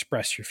can't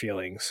express your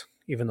feelings,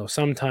 even though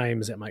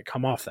sometimes it might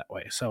come off that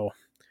way. So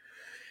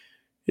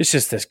it's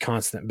just this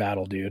constant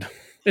battle, dude.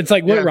 It's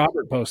like what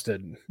Robert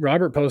posted.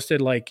 Robert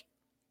posted like,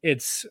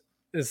 it's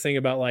this thing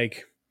about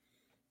like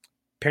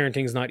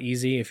parenting's not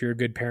easy if you're a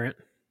good parent.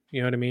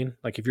 You know what I mean?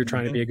 Like if you're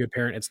trying to be a good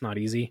parent, it's not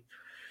easy.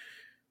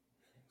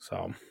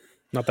 So,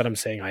 not that I'm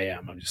saying I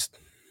am. I'm just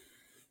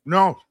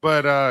no,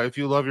 but if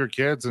you love your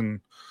kids,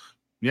 and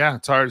yeah,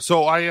 it's hard.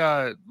 So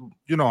I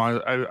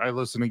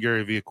listen to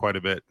Gary Vee quite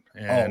a bit,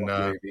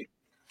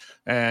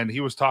 and he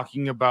was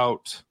talking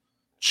about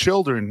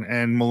children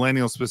and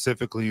millennials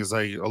specifically. He's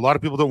like, a lot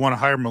of people don't want to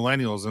hire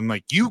millennials, and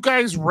like, you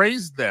guys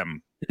raised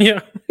them.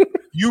 Yeah.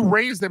 You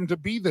raised them to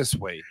be this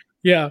way.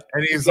 Yeah.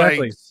 And he's like,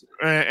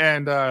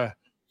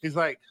 he's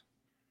like,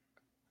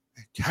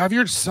 have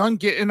your son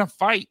get in a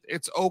fight.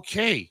 It's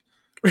okay.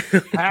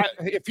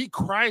 If he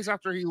cries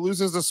after he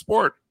loses a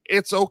sport,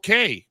 it's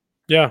okay.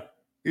 Yeah.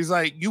 He's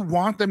like, you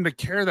want them to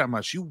care that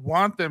much. You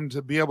want them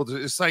to be able to.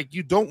 It's like,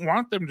 you don't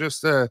want them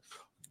just to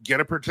get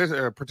a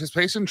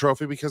participation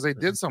trophy because they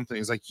did something.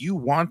 He's like, you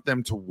want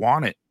them to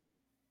want it.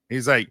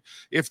 He's like,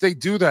 if they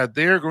do that,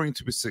 they're going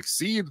to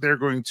succeed. They're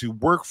going to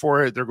work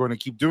for it. They're going to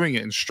keep doing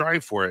it and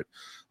strive for it.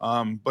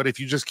 But if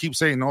you just keep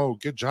saying, "Oh,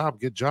 good job,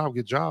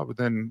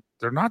 then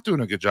they're not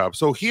doing a good job.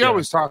 So he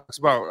always talks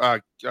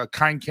about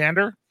kind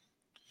candor,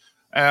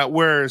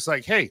 where it's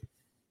like, hey,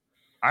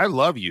 I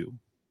love you,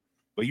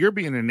 but you're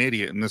being an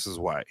idiot, and this is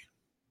why.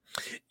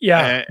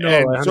 Yeah.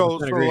 And so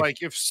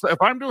like, if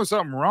I'm doing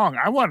something wrong,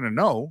 I want to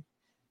know.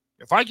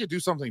 If I could do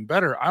something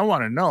better, I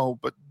want to know,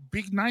 but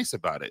be nice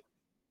about it.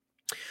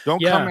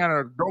 Don't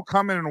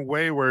come in a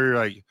way where you're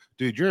like,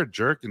 dude, you're a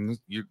jerk, and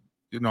you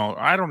know,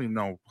 I don't even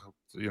know,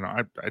 you know,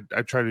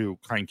 I try to do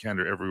kind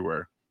candor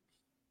everywhere.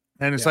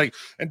 And it's like,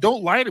 and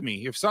don't lie to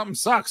me. If something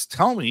sucks,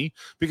 tell me,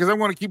 because I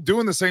want to keep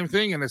doing the same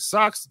thing and it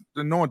sucks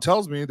and no one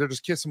tells me, they're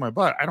just kissing my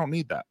butt. I don't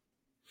need that.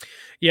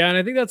 Yeah, and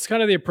I think that's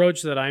kind of the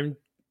approach that I'm,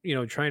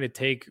 trying to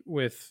take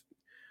with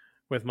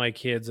my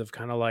kids, of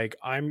kind of like,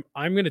 I'm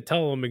going to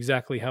tell them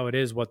exactly how it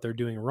is, what they're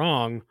doing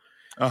wrong.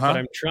 But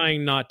I'm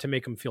trying not to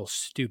make them feel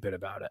stupid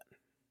about it.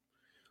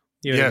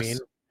 You know what I mean?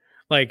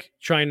 Like,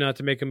 trying not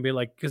to make them be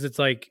like, because it's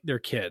like they're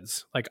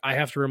kids. Like, I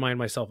have to remind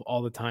myself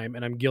all the time,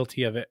 and I'm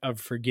guilty of it, of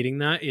forgetting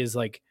that, is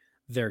like,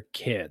 they're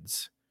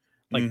kids.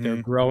 Like,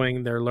 they're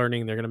growing, they're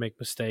learning, they're going to make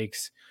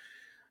mistakes,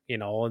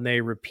 and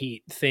they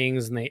repeat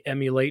things and they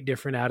emulate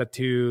different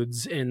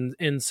attitudes.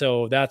 And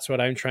so that's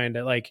what I'm trying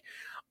to, like,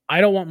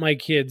 I don't want my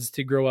kids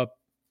to grow up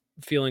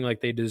feeling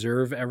like they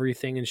deserve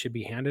everything and should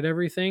be handed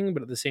everything,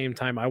 but at the same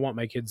time, I want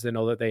my kids to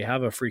know that they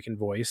have a freaking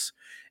voice,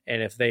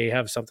 and if they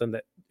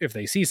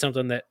see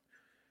something that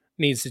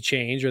needs to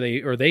change,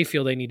 or they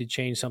feel they need to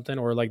change something,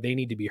 or like they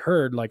need to be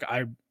heard, like,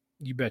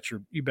 you bet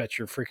your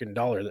freaking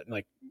dollar that,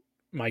 like,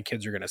 my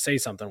kids are going to say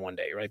something one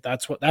day, right?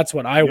 That's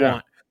what I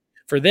want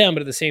for them,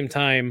 but at the same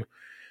time,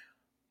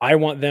 I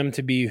want them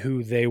to be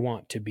who they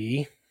want to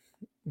be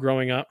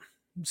growing up.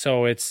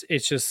 So it's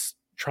just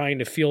trying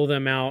to feel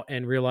them out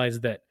and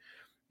realize that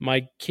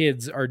my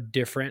kids are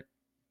different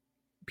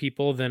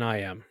people than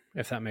I am,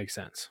 if that makes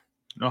sense.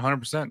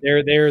 100%.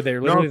 They're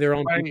literally their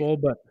own people,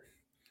 but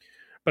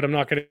I'm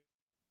not going to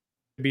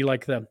be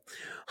like them.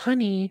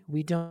 Honey,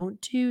 we don't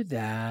do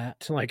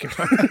that. Like,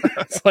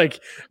 it's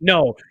like,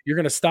 no, you're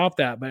going to stop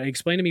that, but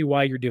explain to me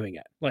why you're doing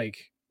it.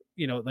 Like,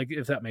 like,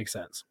 if that makes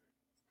sense.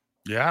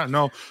 Yeah,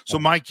 no. So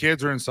my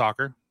kids are in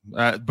soccer,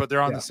 but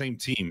they're on the same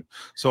team.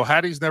 So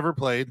Hattie's never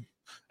played.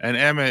 And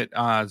Emmett,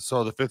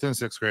 so the 5th and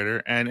 6th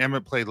grader, and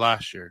Emmett played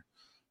last year.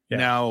 Yeah.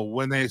 Now,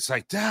 when it's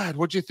like, Dad,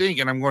 what'd you think?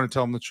 And I'm going to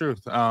tell them the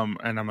truth.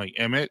 And I'm like,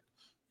 Emmett,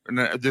 and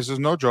this is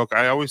no joke.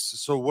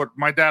 So what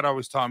my dad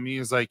always taught me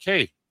is like,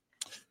 hey,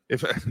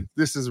 if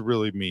this is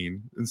really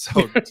mean, and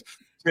so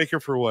take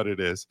her for what it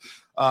is.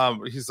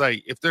 He's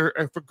like, if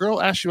a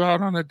girl asks you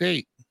out on a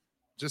date,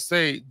 just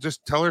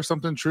tell her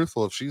something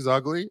truthful. If she's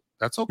ugly,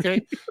 that's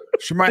okay.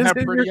 She might have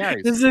pretty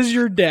eyes. This is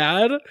your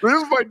dad? This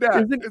is my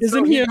dad.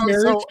 Isn't he a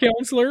marriage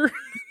counselor?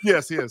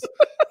 Yes, he is.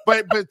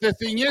 But the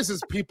thing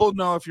is people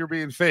know if you're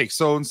being fake.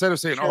 So instead of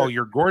saying, oh,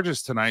 you're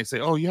gorgeous tonight, say,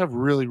 oh, you have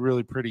really,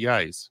 really pretty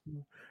eyes.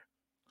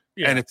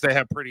 Yeah. And if they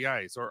have pretty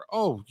eyes, or,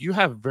 oh, you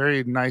have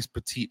very nice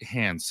petite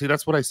hands. See,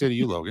 that's what I say to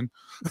you, Logan.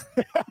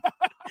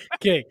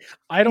 Okay.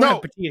 I don't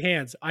have petite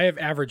hands. I have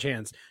average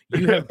hands.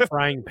 You have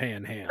frying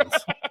pan hands.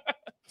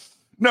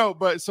 No,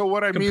 but so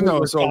what I mean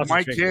though, so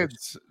my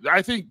kids,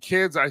 I think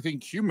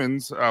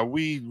humans,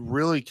 we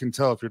really can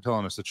tell if you're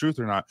telling us the truth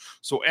or not.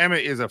 So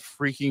Emmett is a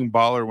freaking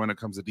baller when it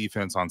comes to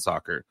defense on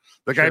soccer.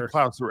 The guy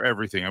plows through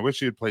everything. I wish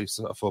he would play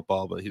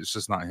football, but it's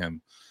just not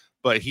him.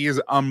 But he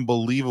is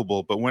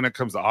unbelievable. But when it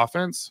comes to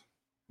offense,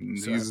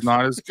 he's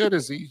not as good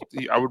as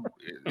I would,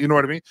 you know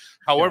what I mean?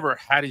 However,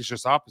 Hattie's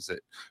just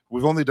opposite.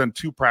 We've only done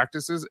 2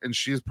 practices, and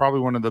she's probably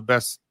one of the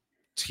best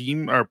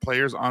team or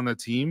players on the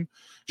team.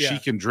 She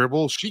can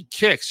dribble, she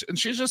kicks, and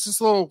she's just this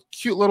little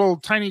cute little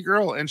tiny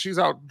girl, and she's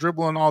out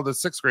dribbling all the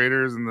 6th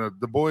graders and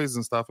the boys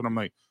and stuff. And I'm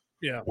like,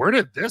 where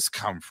did this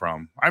come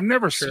from? I've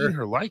never seen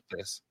her like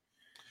this.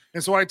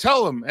 And so I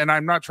tell them, and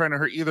I'm not trying to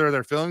hurt either of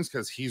their feelings,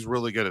 because he's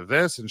really good at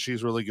this and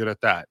she's really good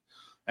at that,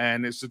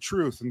 and it's the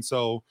truth. And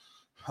so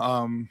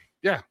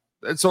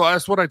so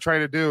that's what I try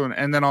to do.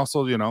 And then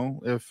also, you know,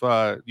 if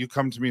you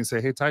come to me and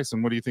say, "Hey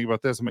Tyson, what do you think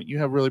about this?" I'm like, "You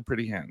have really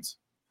pretty hands."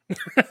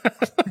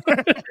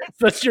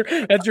 That's your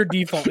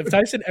default. If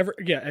Tyson ever,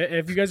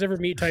 if you guys ever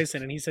meet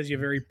Tyson and he says you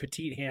have very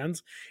petite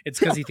hands, it's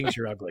because he thinks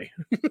you're ugly.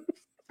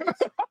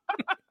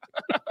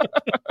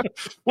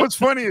 What's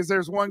funny is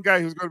there's one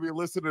guy who's going to be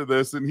listening to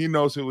this and he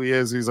knows who he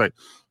is. He's like,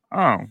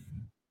 "Oh,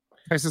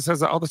 Tyson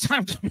says that all the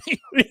time to me."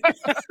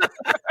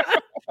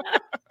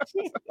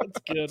 That's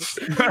good.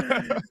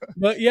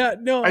 But yeah,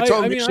 no, I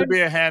told him he should be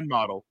a hand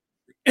model.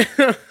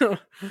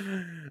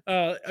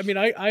 I mean,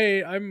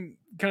 I'm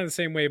kind of the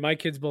same way. My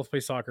kids both play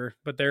soccer,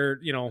 but they're,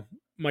 you know,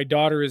 my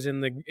daughter is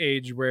in the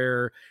age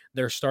where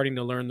they're starting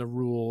to learn the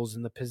rules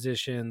and the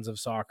positions of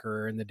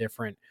soccer and the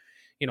different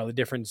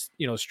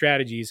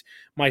strategies.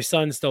 My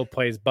son still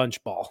plays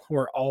bunch ball.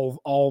 We're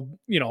all,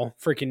 you know,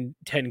 freaking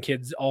 10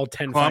 kids, all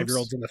 10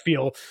 5-year-olds in the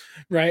field.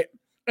 Right.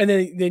 And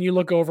then you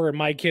look over and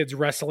my kid's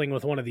wrestling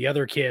with one of the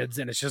other kids.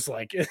 And it's just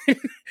like,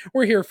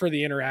 we're here for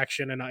the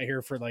interaction and not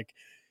here for like,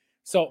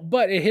 so,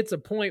 but it hits a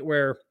point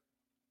where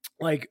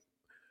like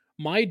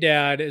my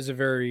dad is a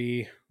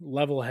very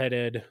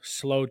level-headed,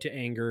 slow to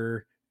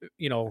anger,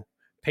 you know,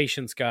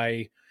 patience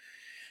guy.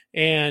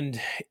 And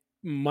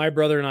my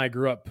brother and I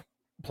grew up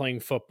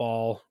playing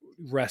football,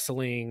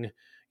 wrestling.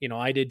 You know,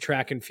 I did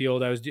track and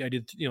field. I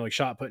did, you know, like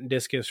shot put and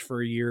discus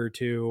for a year or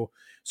two.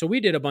 So we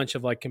did a bunch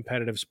of like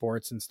competitive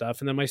sports and stuff.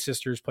 And then my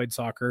sisters played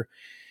soccer.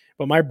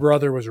 But my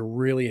brother was a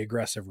really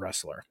aggressive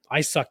wrestler.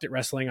 I sucked at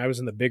wrestling. I was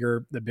in the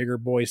bigger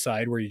boy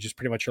side where you just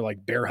pretty much are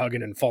like bear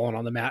hugging and falling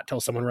on the mat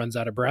till someone runs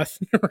out of breath.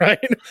 Right.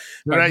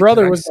 My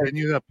brother was. Send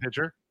you that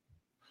picture?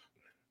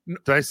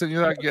 Did I send you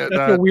that?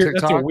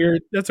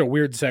 That's a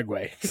weird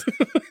segue.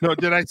 No,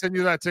 did I send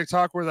you that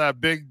TikTok where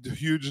that big,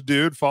 huge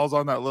dude falls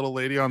on that little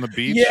lady on the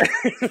beach? Yeah,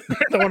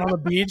 the one on the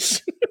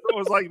beach. It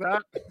was like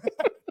that.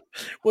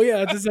 Well, yeah,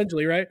 that's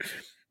essentially right.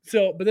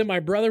 So, but then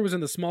my brother was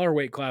in the smaller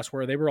weight class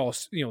where they were all,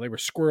 you know, they were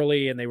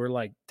squirrely and they were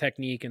like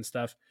technique and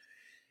stuff.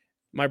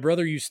 My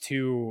brother used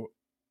to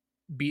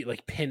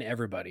pin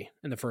everybody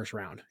in the first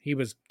round. He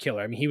was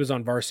killer. I mean, he was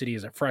on varsity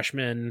as a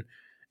freshman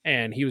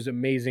and he was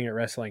amazing at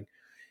wrestling.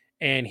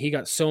 And he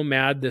got so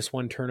mad this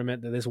one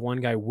tournament that this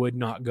one guy would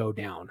not go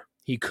down.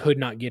 He could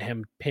not get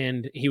him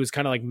pinned. He was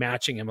kind of like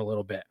matching him a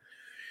little bit.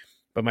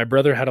 But my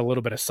brother had a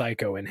little bit of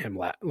psycho in him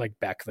like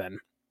back then.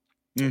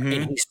 Mm-hmm.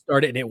 And he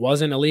started, and it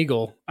wasn't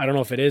illegal. I don't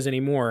know if it is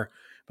anymore,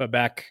 but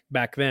back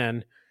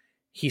then,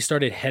 he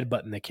started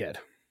headbutting the kid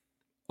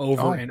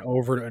over and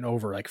over and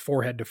over, like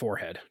forehead to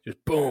forehead,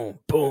 just boom,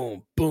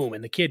 boom, boom.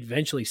 And the kid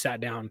eventually sat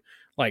down,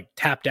 like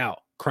tapped out,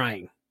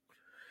 crying.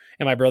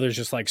 And my brother's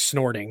just like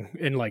snorting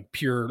in like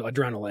pure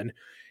adrenaline.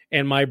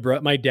 And my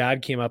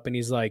dad came up and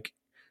he's like,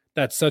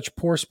 "That's such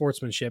poor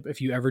sportsmanship. If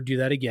you ever do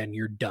that again,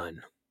 you're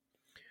done."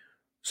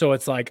 So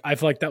it's like, I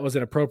feel like that was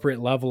an appropriate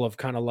level of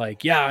kind of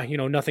like, yeah, you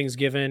know, nothing's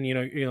given,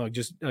 you know,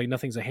 just like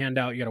nothing's a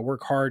handout. You got to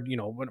work hard. You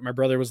know, my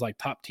brother was like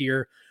top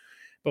tier,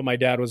 but my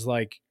dad was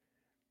like,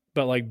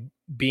 but like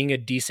being a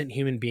decent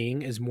human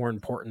being is more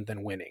important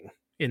than winning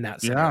in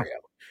that scenario. Yeah.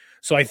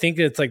 So I think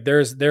it's like,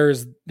 there's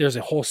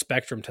a whole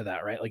spectrum to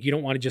that, right? Like you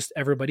don't want to just,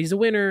 everybody's a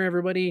winner.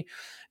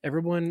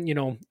 Everyone, you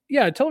know,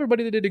 yeah, tell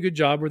everybody they did a good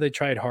job or they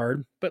tried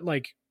hard, but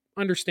like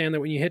understand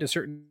that when you hit a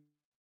certain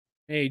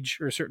age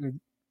or a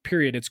certain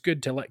period, it's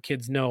good to let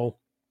kids know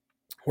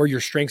where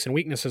your strengths and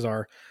weaknesses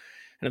are.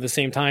 And at the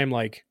same time,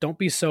 like, don't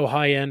be so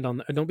high end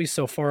don't be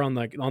so far on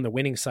the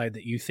winning side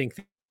that you think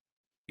that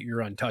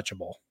you're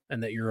untouchable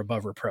and that you're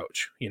above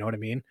reproach. You know what I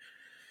mean?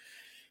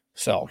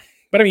 So,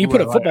 but I mean, you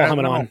put a football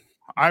helmet on.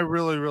 I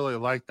really, really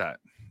like that.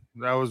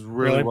 That was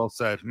really well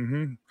said.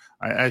 Mm-hmm.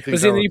 I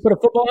think you put a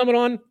football helmet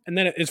on, and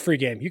then it's free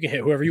game. You can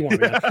hit whoever you want,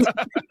 man.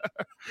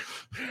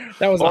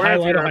 That was the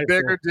highlight of high school.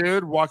 If you're a bigger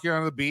dude walking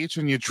on the beach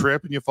and you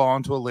trip and you fall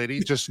into a lady,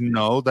 just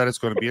know that it's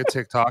going to be a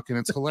TikTok and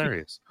it's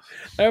hilarious.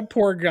 That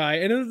poor guy.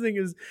 And the thing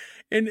is,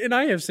 and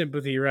I have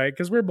sympathy, right?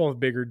 Because we're both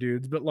bigger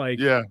dudes, but like,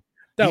 yeah,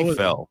 he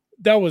fell.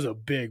 That was a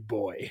big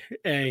boy.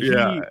 And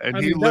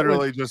he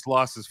literally just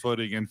lost his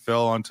footing and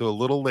fell onto a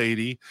little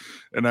lady.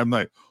 And I'm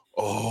like,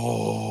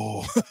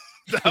 oh,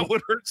 that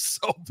would hurt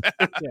so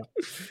bad.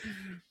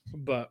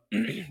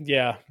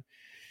 Yeah.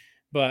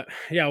 But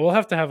yeah, we'll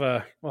have to have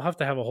a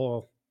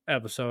whole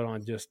episode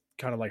on just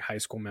kind of like high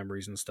school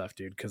memories and stuff,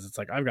 dude. Cause it's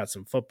like, I've got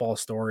some football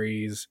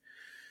stories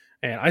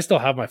and I still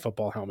have my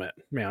football helmet,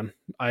 man.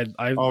 I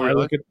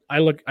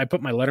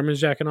put my Letterman's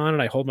jacket on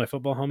and I hold my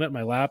football helmet in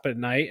my lap at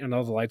night and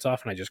all the lights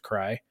off and I just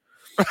cry.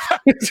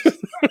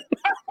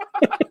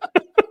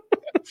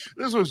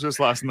 This was just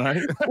last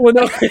night. Well,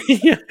 no,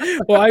 yeah.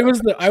 Well, I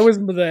was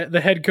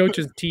the head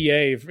coach's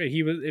TA.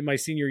 He was in my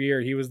senior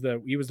year. He was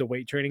the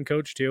weight training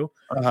coach too.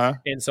 Uh-huh.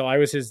 And so I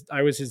was his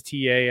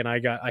TA, and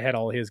I had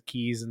all his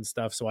keys and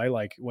stuff. So I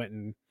like went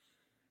and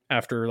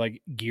after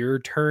like gear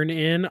turn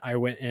in, I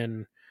went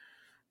and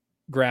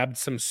grabbed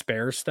some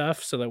spare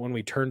stuff so that when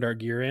we turned our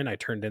gear in, I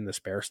turned in the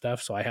spare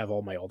stuff. So I have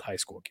all my old high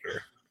school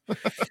gear.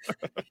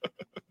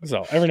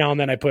 So every now and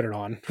then I put it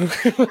on.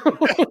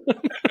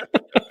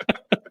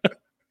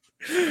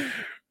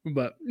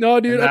 But No,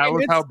 dude. And that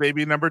was how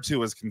baby number 2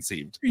 was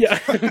conceived. Yeah.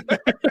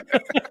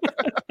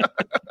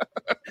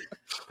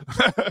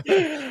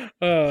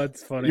 Oh,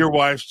 it's funny. Your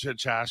wife,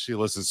 Chash, she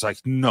listens like,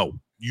 no,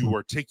 you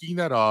were taking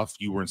that off.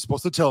 You weren't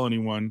supposed to tell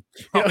anyone.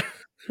 Yeah.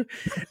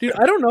 Dude,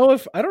 I don't know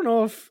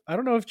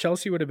if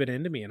Chelsea would have been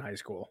into me in high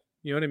school.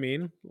 You know what I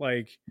mean?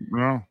 Like,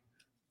 No.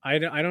 I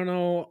don't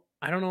know.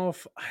 I don't know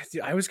if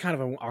I was kind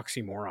of an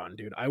oxymoron,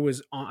 dude. I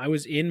was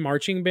in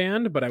marching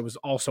band, but I was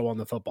also on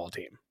the football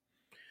team.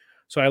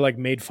 So I like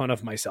made fun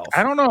of myself.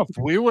 I don't know if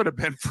we would have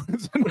been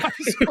friends in high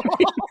school.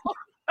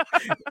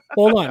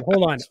 Hold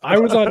on. I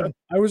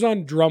was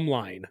on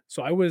drumline.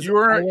 So I was. You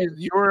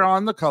were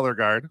on the color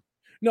guard.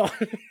 No,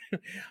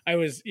 I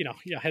was.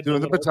 Had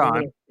doing the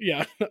baton.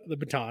 The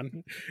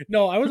baton.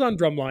 No, I was on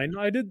drumline.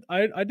 I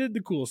did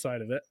the cool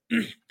side of it.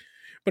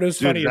 But it was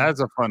funny. That's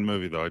a fun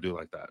movie, though. I do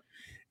like that.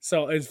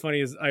 So it's funny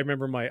as I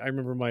remember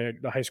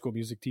the high school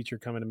music teacher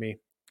coming to me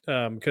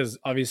because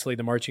obviously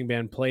the marching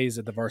band plays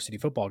at the varsity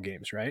football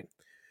games, right?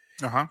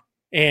 Uh-huh.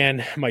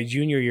 And my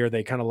junior year,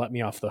 they kind of let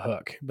me off the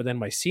hook. But then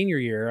my senior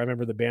year, I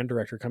remember the band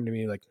director coming to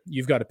me like,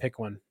 "You've got to pick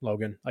one,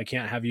 Logan. I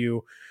can't have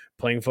you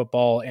playing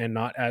football and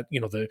not at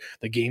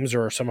the games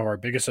are some of our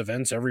biggest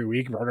events every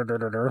week."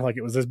 Like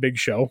it was this big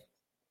show.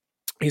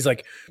 He's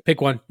like,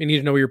 "Pick one. You need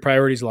to know where your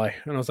priorities lie."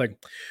 And I was like,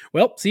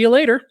 "Well, see you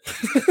later."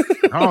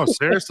 Oh,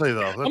 seriously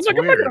though, that's I'm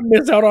not gonna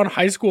miss out on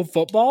high school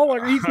football.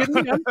 Like, are you kidding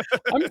me?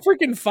 I'm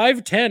freaking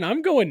 5'10".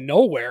 I'm going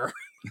nowhere.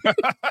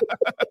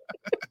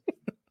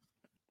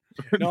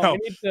 No,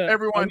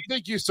 everyone,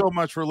 thank you so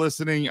much for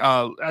listening.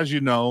 As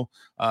you know,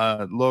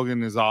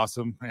 Logan is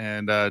awesome,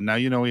 and now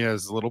you know he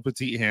has little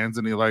petite hands,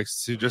 and he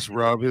likes to just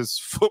rub his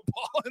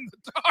football in the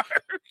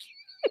dark.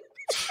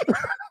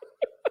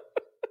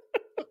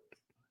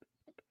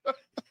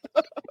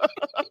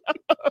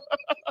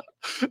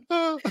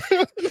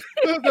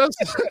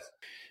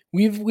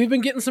 We've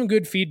been getting some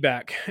good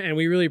feedback, and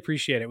we really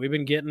appreciate it. We've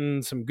been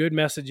getting some good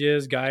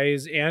messages,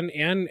 guys and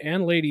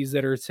ladies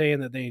that are saying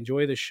that they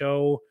enjoy the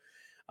show.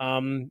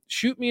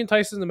 Shoot me and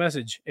Tyson the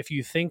message if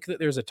you think that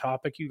there's a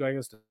topic you'd like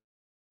us to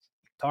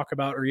talk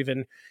about, or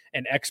even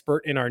an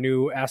expert in our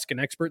new Ask an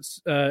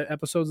Experts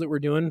episodes that we're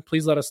doing.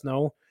 Please let us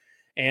know.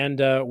 And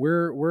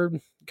we're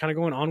kind of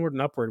going onward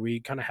and upward. We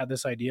kind of had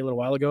this idea a little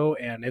while ago,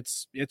 and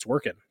it's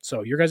working.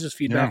 So your guys'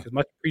 feedback is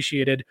much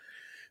appreciated.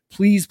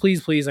 Please,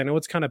 please, please. I know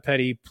it's kind of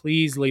petty.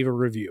 Please leave a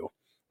review.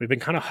 We've been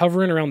kind of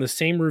hovering around the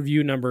same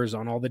review numbers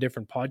on all the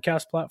different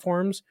podcast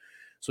platforms.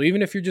 So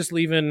even if you're just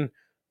leaving,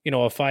 a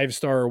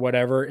 5-star or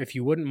whatever, if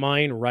you wouldn't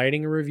mind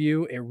writing a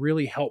review, it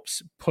really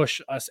helps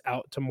push us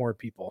out to more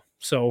people.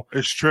 So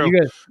it's true.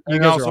 You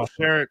guys also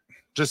share it.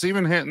 Just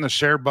even hitting the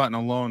share button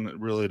alone, it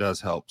really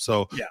does help.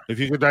 So if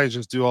you guys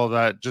just do all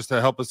that just to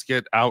help us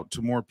get out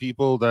to more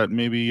people that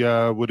maybe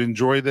would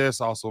enjoy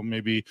this, also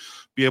maybe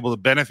be able to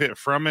benefit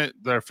from it,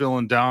 they're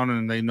feeling down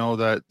and they know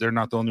that they're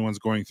not the only ones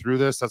going through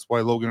this. That's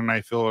why Logan and I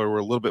feel we're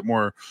a little bit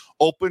more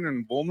open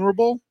and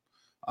vulnerable,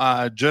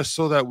 just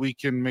so that we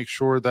can make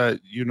sure that,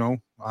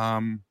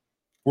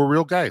 we're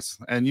real guys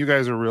and you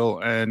guys are real,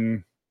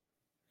 and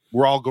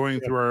we're all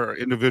going through our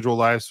individual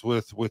lives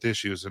with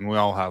issues, and we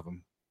all have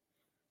them.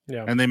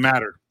 Yeah. And they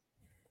matter.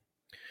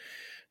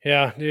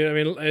 Yeah,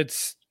 dude.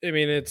 It's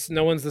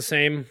no one's the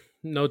same.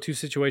 No two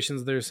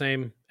situations are the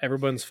same.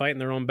 Everyone's fighting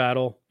their own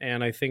battle.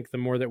 And I think the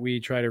more that we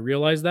try to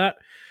realize that,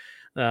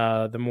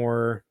 the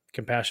more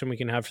compassion we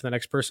can have for the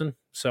next person.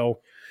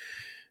 So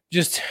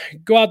just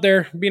go out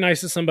there, be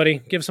nice to somebody,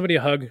 give somebody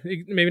a hug.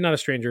 Maybe not a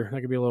stranger. That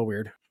could be a little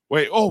weird.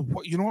 Wait,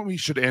 you know what we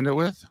should end it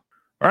with?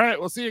 All right,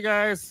 we'll see you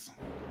guys.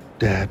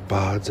 Dad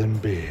bods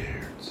and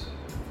beards.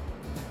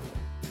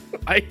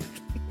 I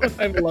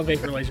have a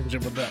love-hate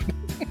relationship with that.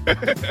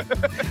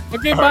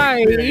 Okay,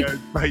 bye. Right,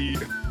 bye.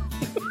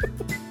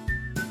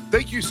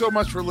 Thank you so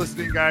much for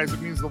listening, guys. It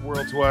means the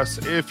world to us.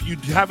 If you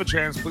have a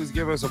chance, please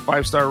give us a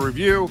 5-star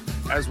review,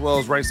 as well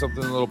as write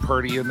something a little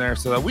pretty in there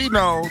so that we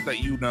know that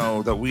you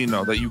know that we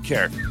know that you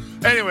care.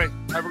 Anyway,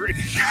 have a great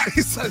day,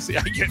 guys.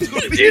 I can't do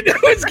it. Dude, that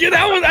was good.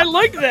 I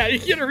like that. You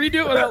can't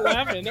redo it without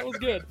laughing. That was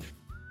good.